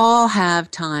point, we all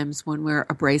have times when we're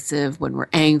abrasive, when we're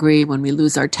angry, when we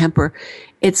lose our temper.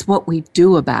 It's what we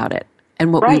do about it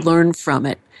and what we learn from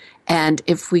it. And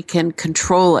if we can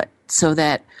control it so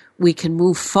that we can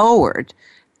move forward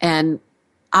and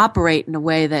operate in a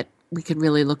way that we can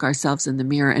really look ourselves in the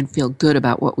mirror and feel good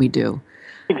about what we do.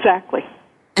 Exactly.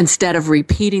 Instead of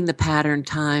repeating the pattern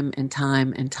time and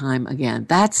time and time again.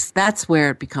 That's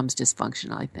where it becomes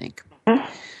dysfunctional, I think.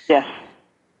 Mm-hmm. Yes.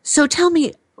 So tell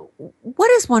me, what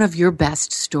is one of your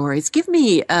best stories? Give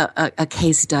me a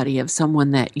case study of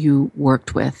someone that you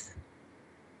worked with.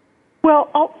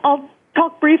 Well, I'll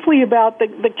talk briefly about the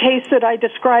case that I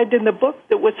described in the book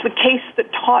that was the case that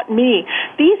taught me.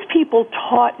 These people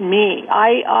taught me.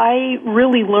 I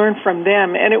really learned from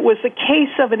them, and it was a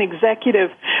case of an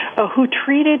executive who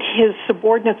treated his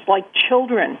subordinates like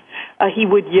children. He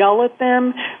would yell at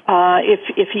them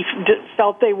if he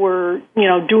felt they were,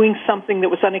 doing something that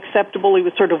was unacceptable. He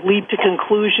would sort of lead to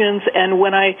conclusions. And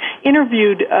when I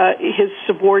interviewed his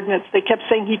subordinates, they kept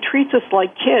saying he treats us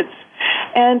like kids.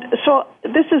 And so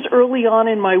this is early on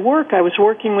in my work. I was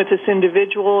working with this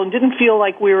individual and didn't feel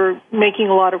like we were making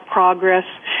a lot of progress.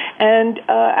 And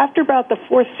after about the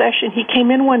fourth session, he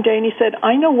came in one day and he said,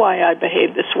 "I know why I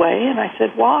behave this way." And I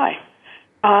said, "Why?"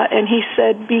 And he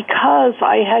said, "Because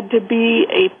I had to be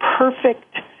a perfect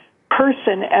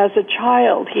person as a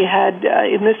child." He had,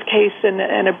 in this case,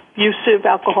 an abusive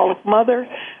alcoholic mother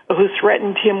who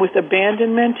threatened him with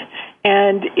abandonment.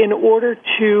 And in order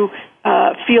to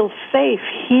feel safe,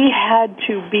 he had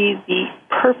to be the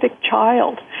perfect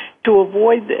child to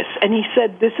avoid this. And he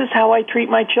said, "This is how I treat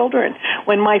my children.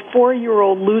 When my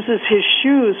 4-year-old loses his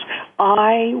shoes,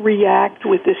 I react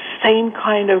with this same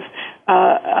kind of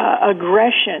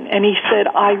aggression." And he said,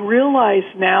 "I realize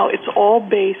now it's all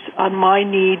based on my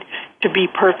need to be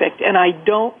perfect, and I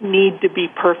don't need to be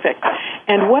perfect."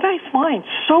 And what I find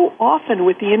so often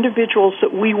with the individuals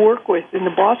that we work with in the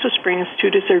Boston Spring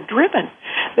Institute is they're driven.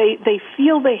 They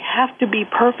feel they have to be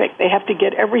perfect. They have to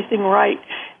get everything right.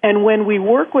 And when we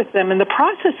work with them, and the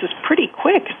process is pretty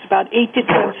quick, it's about 8 to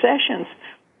 10 sessions,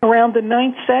 around the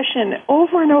 9th session,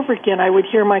 over and over again, I would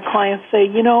hear my clients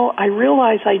say, "I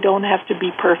realize I don't have to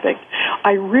be perfect.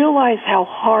 I realize how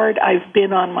hard I've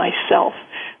been on myself."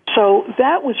 So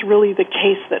that was really the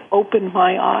case that opened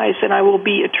my eyes, and I will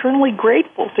be eternally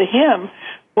grateful to him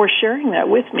for sharing that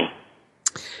with me.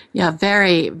 Yeah,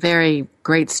 very, very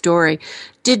great story.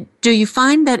 Do you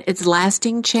find that it's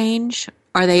lasting change?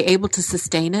 Are they able to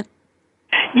sustain it?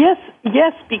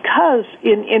 Yes, because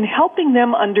in helping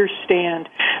them understand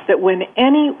that when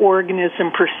any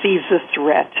organism perceives a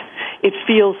threat, it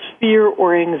feels fear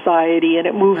or anxiety, and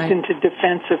it moves into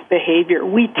defensive behavior.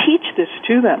 We teach this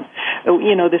to them.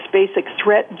 This basic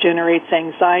threat generates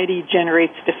anxiety,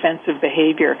 generates defensive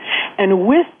behavior. And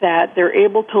with that, they're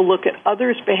able to look at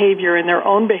others' behavior and their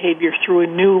own behavior through a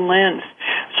new lens.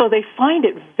 So they find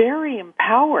it very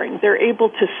empowering. They're able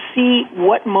to see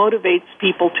what motivates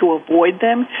people to avoid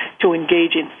them, to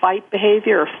engage in fight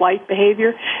behavior or flight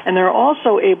behavior, and they're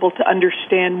also able to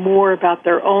understand more about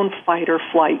their own fight or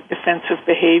flight defensive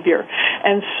behavior.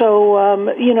 And so,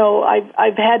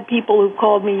 I've had people who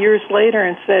called me years later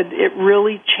and said it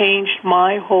really changed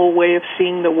my whole way of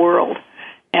seeing the world.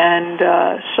 And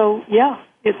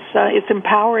it's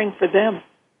empowering for them.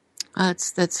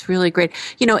 That's really great.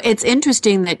 It's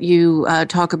interesting that you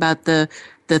talk about the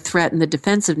threat and the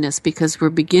defensiveness, because we're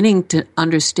beginning to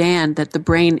understand that the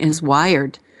brain is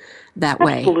wired that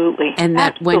way. Absolutely. And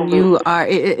that when you are,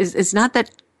 it's not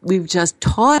that we've just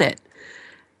taught it.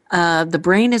 The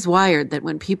brain is wired that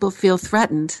when people feel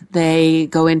threatened, they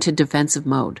go into defensive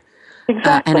mode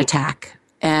and attack.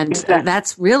 And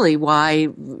that's really why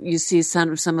you see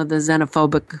some of the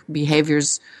xenophobic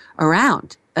behaviors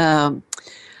around. Lynda,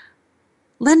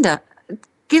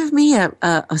 give me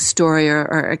a story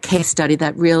or a case study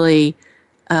that really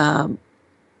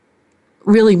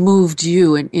moved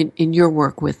you in your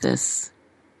work with this.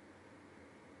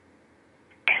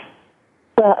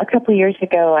 Well, a couple of years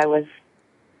ago, I was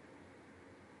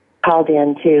called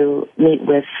in to meet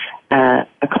with a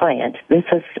client. This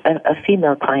was a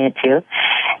female client, too.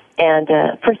 And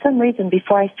for some reason,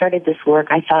 before I started this work,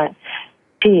 I thought,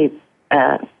 gee,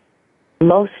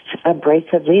 most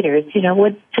abrasive leaders,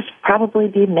 would just probably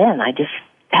be men. I just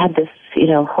had this,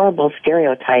 horrible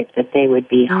stereotype that they would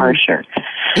be harsher.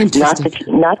 Not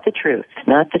the truth.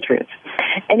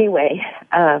 Anyway,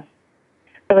 I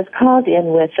was called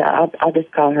in with, I'll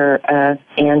just call her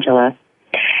Angela.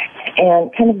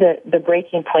 And kind of the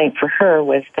breaking point for her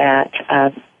was that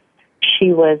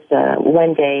she was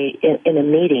one day in a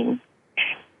meeting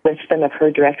with some of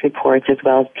her direct reports as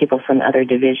well as people from other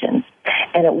divisions.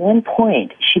 And at one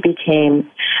point, she became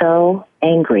so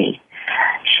angry.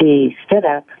 She stood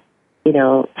up,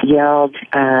 yelled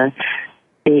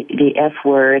the F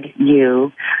word,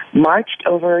 you, marched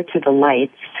over to the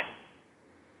lights,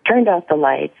 turned off the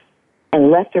lights,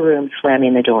 and left the room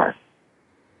slamming the door.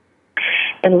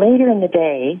 And later in the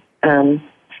day,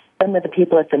 some of the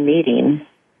people at the meeting,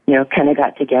 kind of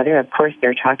got together. Of course,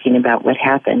 they're talking about what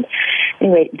happened.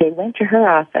 Anyway, they went to her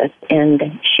office,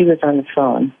 and she was on the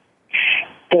phone.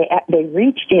 They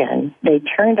reached in, they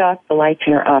turned off the lights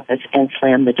in her office, and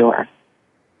slammed the door.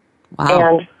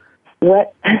 Wow. And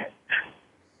what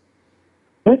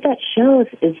that shows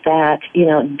is that,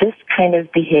 this kind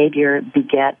of behavior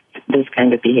begets this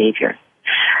kind of behavior.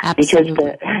 Absolutely.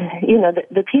 Because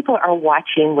the people are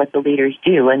watching what the leaders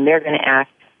do, and they're going to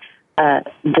act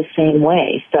the same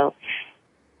way. So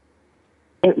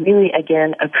it really,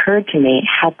 again, occurred to me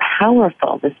how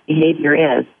powerful this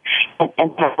behavior is,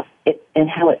 and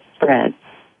how it spreads.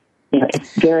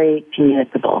 It's very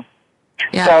communicable.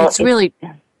 Yeah, so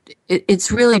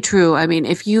it's really true. I mean,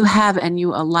 if you have and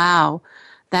you allow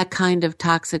that kind of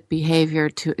toxic behavior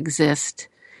to exist,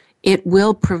 it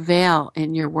will prevail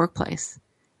in your workplace.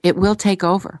 It will take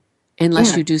over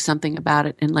unless you do something about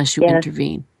it, unless you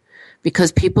intervene.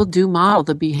 Because people do model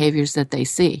the behaviors that they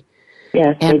see.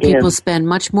 Yes, and they people do. spend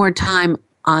much more time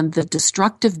on the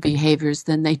destructive behaviors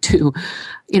than they do,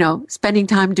 spending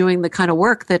time doing the kind of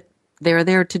work that they're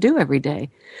there to do every day.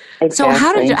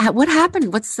 Exactly. So what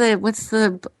happened? What's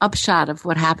the upshot of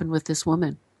what happened with this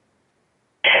woman?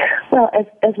 Well,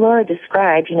 as Laura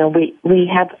described, we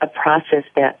have a process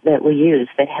that we use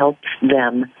that helps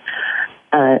them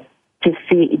to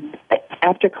see,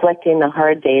 after collecting the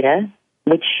hard data,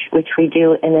 which we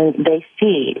do, and then they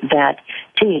see that,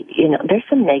 there's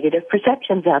some negative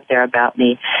perceptions out there about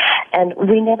me. And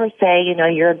we never say,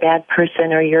 you're a bad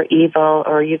person or you're evil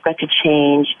or you've got to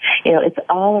change. It's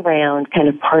all around kind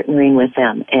of partnering with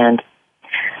them. And,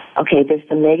 okay, there's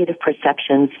some negative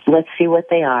perceptions. Let's see what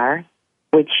they are,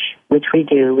 which we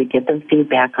do. We give them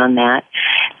feedback on that.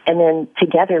 And then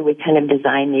together we kind of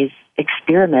design these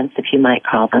experiments, if you might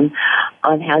call them,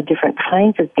 on how different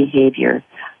kinds of behavior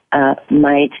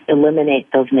might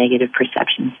eliminate those negative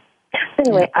perceptions.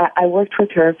 Anyway, I worked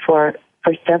with her for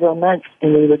several months,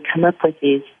 and we would come up with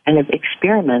these kind of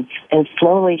experiments, and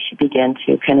slowly she began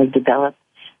to kind of develop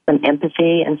some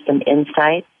empathy and some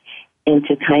insight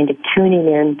into kind of tuning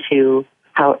into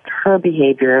how her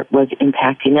behavior was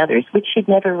impacting others, which she'd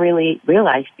never really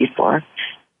realized before,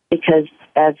 because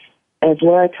as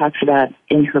Laura talks about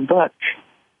in her book,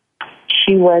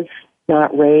 she was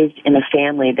not raised in a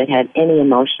family that had any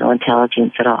emotional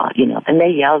intelligence at all, and they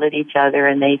yelled at each other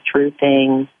and they threw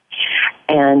things,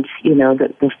 and,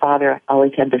 the father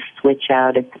always had to switch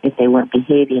out if they weren't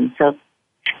behaving. So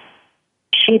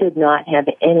she did not have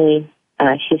any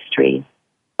history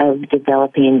of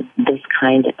developing this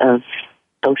kind of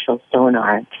social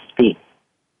sonar, to speak.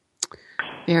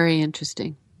 Very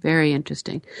interesting. Very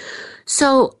interesting.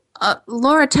 So,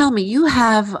 Laura, tell me, you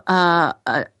have a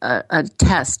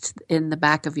test in the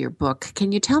back of your book.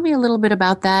 Can you tell me a little bit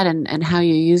about that and how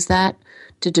you use that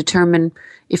to determine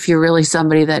if you're really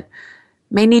somebody that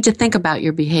may need to think about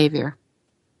your behavior?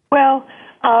 Well,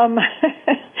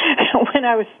 when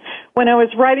I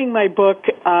was writing my book,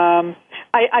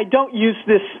 I don't use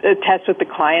this test with the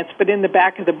clients, but in the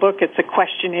back of the book, it's a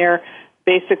questionnaire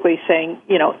basically saying,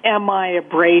 am I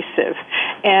abrasive?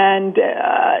 And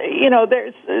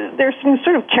there's some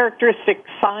sort of characteristic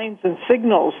signs and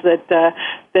signals that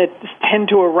tend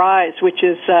to arise, which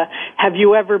is, have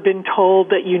you ever been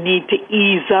told that you need to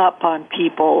ease up on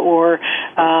people, or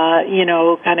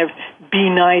kind of be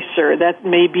nicer? That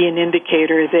may be an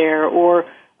indicator there. Or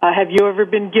have you ever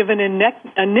been given a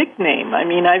nickname? I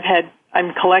mean,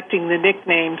 I'm collecting the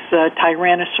nicknames,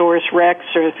 Tyrannosaurus Rex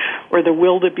or the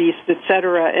wildebeest,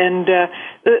 etc. And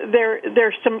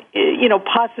there's some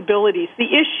possibilities.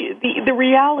 The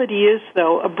reality is,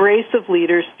 though, abrasive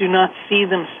leaders do not see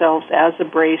themselves as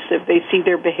abrasive. They see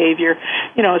their behavior,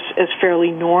 as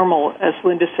fairly normal, as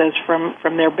Lynda says,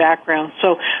 from their background.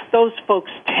 So those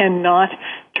folks tend not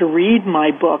to read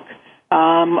my book.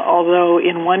 Although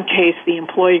in one case the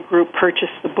employee group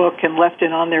purchased the book and left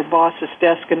it on their boss's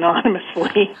desk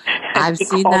anonymously. I've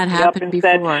seen that happen before.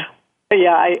 Said,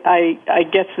 yeah, I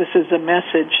guess this is a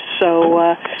message.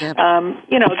 So,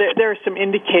 there are some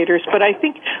indicators. But I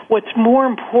think what's more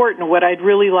important, what I'd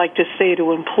really like to say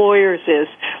to employers is,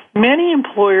 many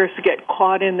employers get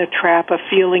caught in the trap of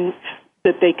feeling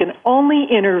that they can only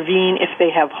intervene if they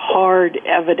have hard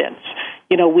evidence.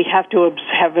 We have to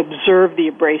have observed the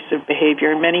abrasive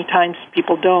behavior, and many times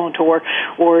people don't, or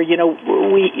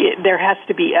there has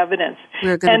to be evidence.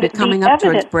 We're going to be coming up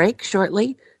towards break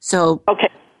shortly. So okay,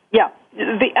 yeah.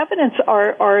 The evidence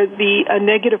are the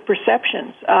negative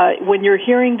perceptions. When you're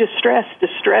hearing distress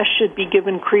should be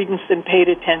given credence and paid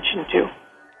attention to.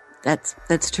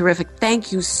 That's terrific.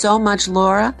 Thank you so much,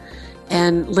 Laura.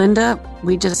 And Lynda,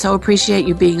 we just so appreciate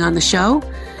you being on the show.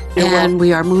 And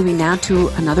we are moving now to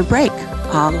another break.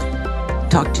 I'll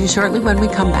talk to you shortly when we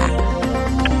come back.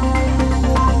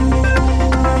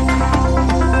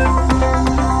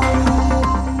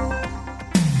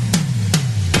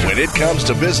 When it comes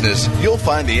to business, you'll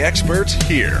find the experts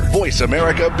here. Voice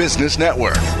America Business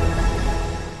Network.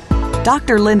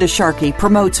 Dr. Lynda Sharkey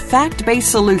promotes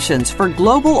fact-based solutions for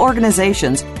global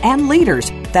organizations and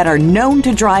leaders that are known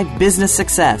to drive business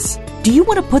success. Do you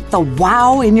want to put the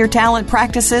wow in your talent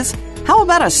practices? How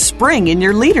about a spring in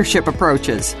your leadership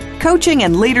approaches? Coaching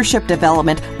and leadership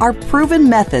development are proven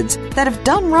methods that, if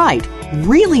done right,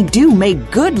 really do make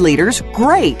good leaders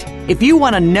great. If you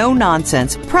want a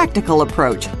no-nonsense, practical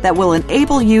approach that will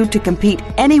enable you to compete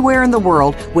anywhere in the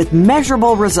world with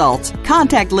measurable results,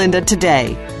 contact Lynda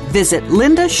today. Visit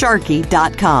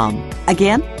LyndaSharkey.com.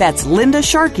 Again, that's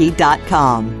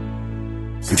LyndaSharkey.com.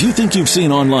 If you think you've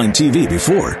seen online TV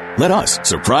before, let us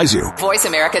surprise you.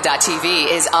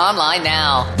 VoiceAmerica.tv is online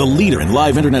now. The leader in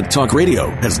live Internet talk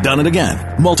radio has done it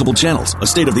again. Multiple channels, a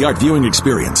state-of-the-art viewing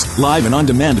experience, live and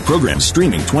on-demand programs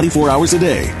streaming 24 hours a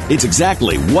day. It's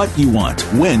exactly what you want,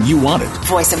 when you want it.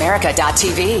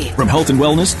 VoiceAmerica.tv. From health and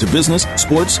wellness to business,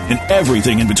 sports, and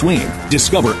everything in between.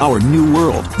 Discover our new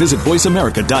world. Visit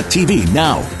VoiceAmerica.tv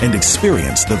now and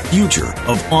experience the future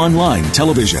of online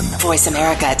television.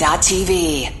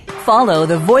 VoiceAmerica.tv. Follow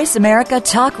the Voice America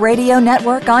Talk Radio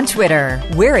Network on Twitter.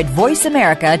 We're at Voice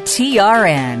America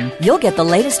TRN. You'll get the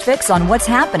latest fix on what's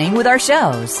happening with our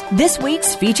shows, this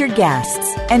week's featured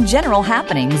guests, and general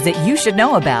happenings that you should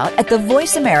know about at the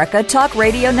Voice America Talk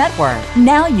Radio Network.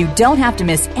 Now you don't have to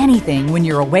miss anything when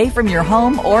you're away from your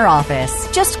home or office.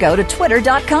 Just go to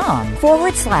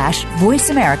twitter.com/Voice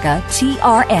America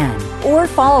TRN or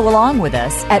follow along with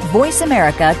us at Voice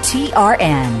America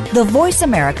TRN, the Voice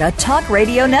America Talk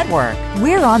Radio Network.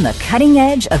 We're on the cutting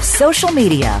edge of social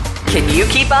media. Can you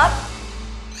keep up?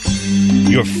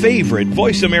 Your favorite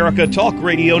Voice America Talk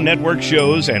Radio Network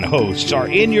shows and hosts are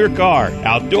in your car,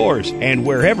 outdoors, and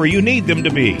wherever you need them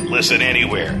to be. Listen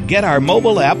anywhere. Get our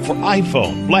mobile app for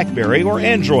iPhone, BlackBerry, or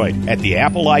Android at the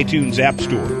Apple iTunes App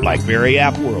Store, BlackBerry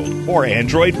App World, or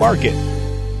Android Market.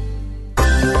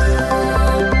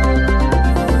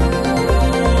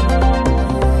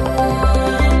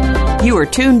 You are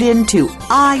tuned in to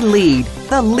I Lead,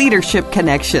 the Leadership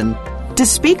Connection. To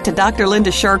speak to Dr.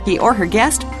 Lynda Sharkey or her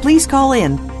guest, please call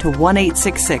in to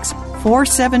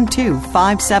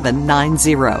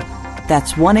 1-866-472-5790.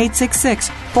 That's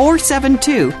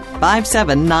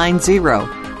 1-866-472-5790.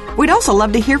 We'd also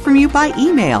love to hear from you by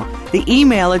email. The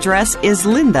email address is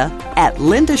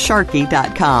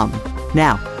Lynda@LyndaSharkey.com.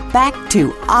 Now, back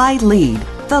to I Lead,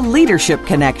 the Leadership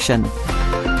Connection.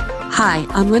 Hi,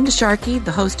 I'm Lynda Sharkey,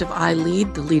 the host of I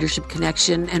Lead, the Leadership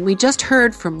Connection, and we just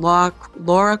heard from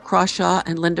Laura Crawshaw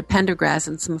and Lynda Prendergast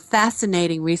and some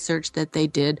fascinating research that they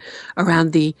did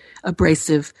around the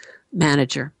abrasive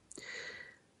manager.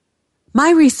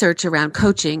 My research around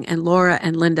coaching, and Laura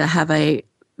and Lynda have a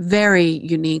very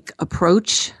unique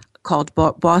approach called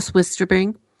boss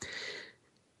whispering,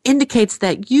 indicates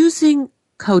that using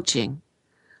coaching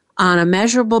on a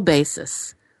measurable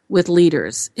basis with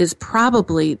leaders is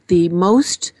probably the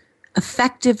most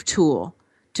effective tool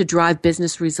to drive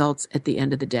business results at the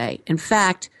end of the day. In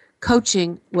fact,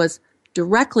 coaching was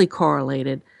directly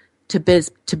correlated to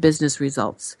business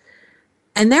results.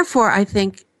 And therefore, I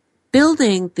think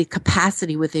building the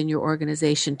capacity within your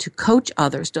organization to coach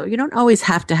others, you don't always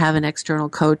have to have an external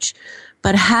coach,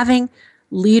 but having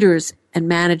leaders and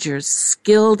managers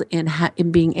skilled in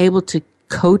being able to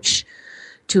coach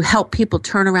to help people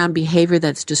turn around behavior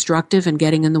that's destructive and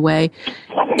getting in the way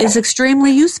is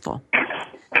extremely useful.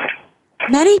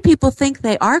 Many people think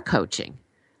they are coaching,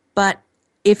 but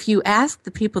if you ask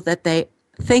the people that they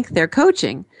think they're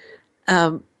coaching,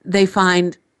 they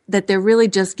find that they're really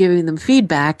just giving them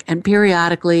feedback, and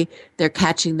periodically they're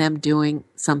catching them doing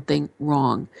something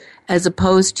wrong, as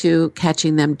opposed to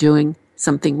catching them doing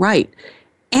something right,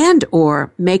 and or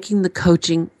making the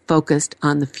coaching focused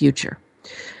on the future.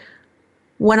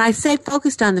 When I say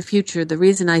focused on the future, the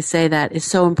reason I say that is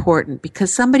so important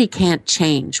because somebody can't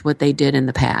change what they did in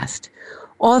the past.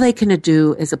 All they can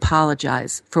do is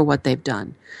apologize for what they've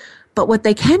done. But what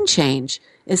they can change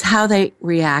is how they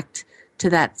react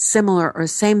to that similar or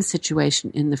same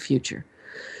situation in the future.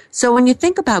 So when you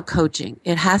think about coaching,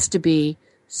 it has to be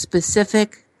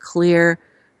specific, clear,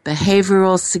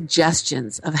 behavioral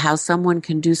suggestions of how someone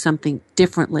can do something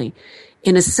differently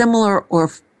in a similar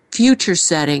or future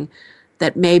setting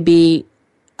that may be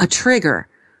a trigger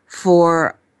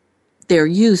for their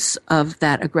use of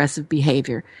that aggressive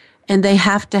behavior. And they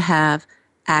have to have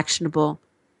actionable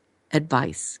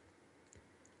advice.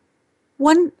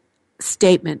 One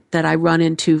statement that I run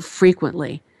into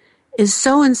frequently is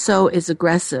so-and-so is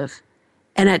aggressive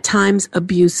and at times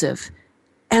abusive.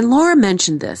 And Laura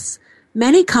mentioned this.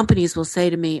 Many companies will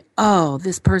say to me, oh,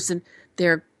 this person,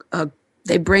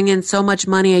 they bring in so much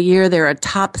money a year, they're a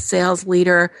top sales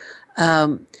leader,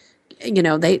 we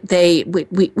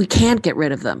can't get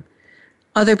rid of them.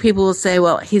 Other people will say,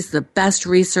 well, he's the best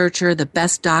researcher, the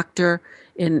best doctor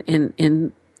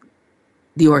in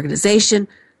the organization.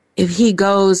 If he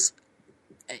goes,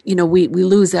 we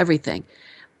lose everything.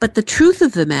 But the truth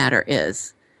of the matter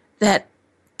is that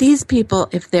these people,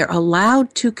 if they're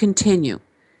allowed to continue,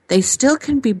 they still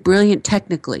can be brilliant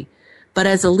technically. But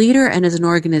as a leader and as an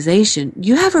organization,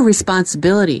 you have a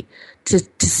responsibility to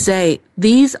say,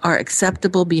 these are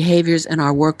acceptable behaviors in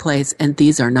our workplace and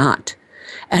these are not.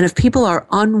 And if people are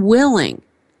unwilling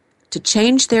to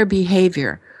change their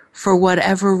behavior for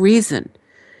whatever reason,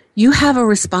 you have a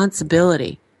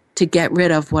responsibility to get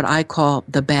rid of what I call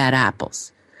the bad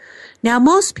apples. Now,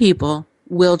 most people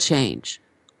will change.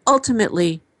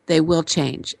 Ultimately, they will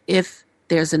change if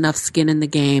there's enough skin in the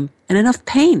game and enough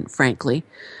pain, frankly,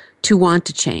 to want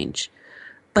to change.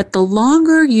 But the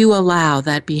longer you allow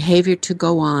that behavior to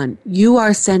go on, you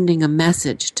are sending a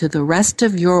message to the rest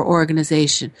of your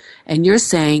organization, and you're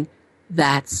saying,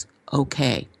 that's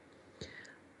okay.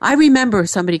 I remember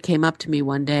somebody came up to me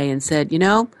one day and said,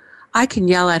 I can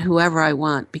yell at whoever I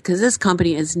want because this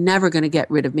company is never going to get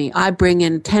rid of me. I bring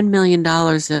in $10 million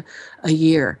a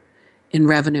year in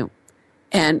revenue,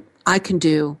 and I can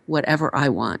do whatever I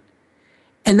want.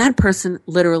 And that person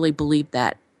literally believed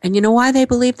that. And you know why they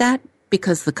believed that?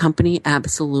 Because the company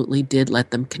absolutely did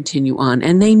let them continue on,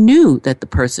 and they knew that the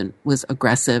person was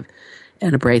aggressive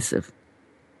and abrasive.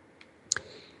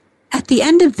 At the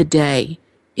end of the day,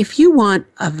 if you want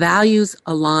a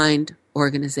values-aligned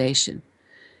organization,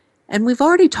 and we've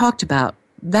already talked about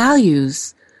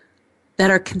values that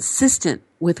are consistent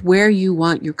with where you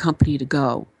want your company to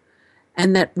go,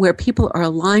 and that where people are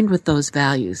aligned with those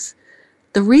values,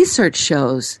 the research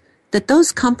shows that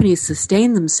those companies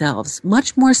sustain themselves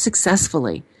much more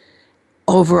successfully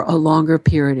over a longer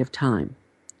period of time.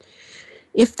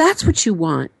 If that's what you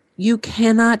want, you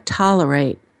cannot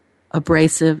tolerate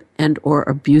abrasive and or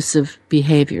abusive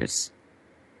behaviors.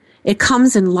 It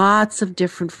comes in lots of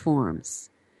different forms.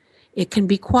 It can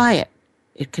be quiet.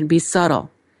 It can be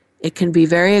subtle. It can be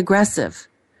very aggressive,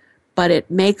 but it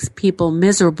makes people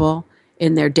miserable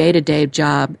in their day-to-day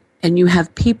job, and you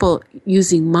have people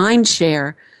using mind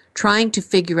share trying to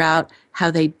figure out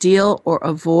how they deal or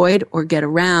avoid or get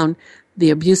around the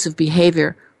abusive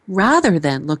behavior rather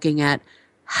than looking at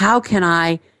how can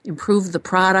I improve the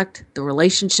product, the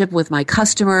relationship with my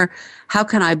customer, how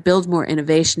can I build more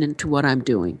innovation into what I'm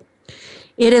doing.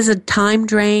 It is a time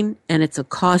drain and it's a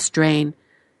cost drain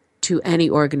to any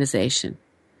organization.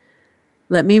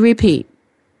 Let me repeat.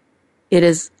 It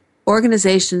is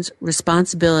organizations'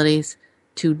 responsibilities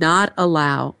to not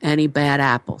allow any bad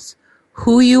apples.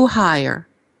 Who you hire,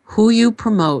 who you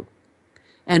promote,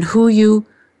 and who you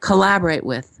collaborate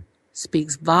with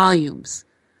speaks volumes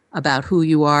about who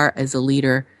you are as a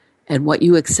leader and what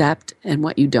you accept and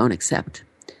what you don't accept.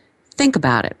 Think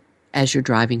about it as you're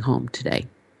driving home today.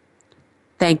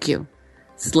 Thank you.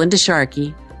 This is Lynda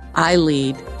Sharkey. I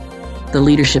lead the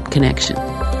Leadership Connection.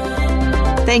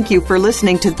 Thank you for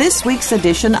listening to this week's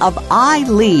edition of I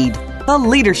Lead, the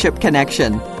Leadership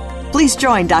Connection. Please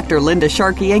join Dr. Lynda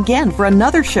Sharkey again for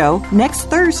another show next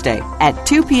Thursday at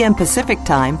 2 p.m. Pacific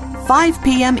Time, 5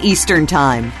 p.m. Eastern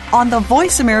Time on the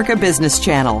Voice America Business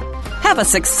Channel. Have a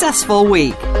successful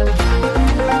week.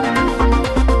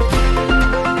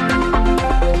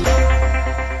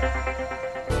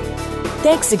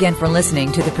 Thanks again for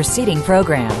listening to the preceding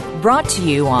program brought to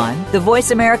you on the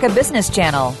Voice America Business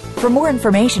Channel. For more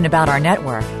information about our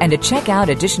network and to check out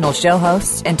additional show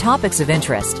hosts and topics of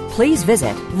interest, please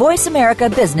visit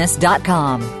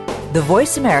voiceamericabusiness.com. The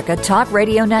Voice America Talk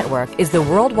Radio Network is the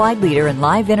worldwide leader in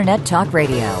live Internet talk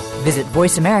radio. Visit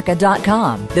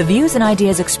voiceamerica.com. The views and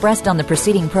ideas expressed on the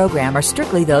preceding program are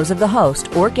strictly those of the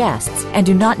host or guests and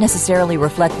do not necessarily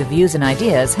reflect the views and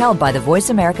ideas held by the Voice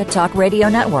America Talk Radio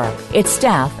Network, its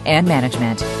staff, and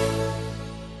management.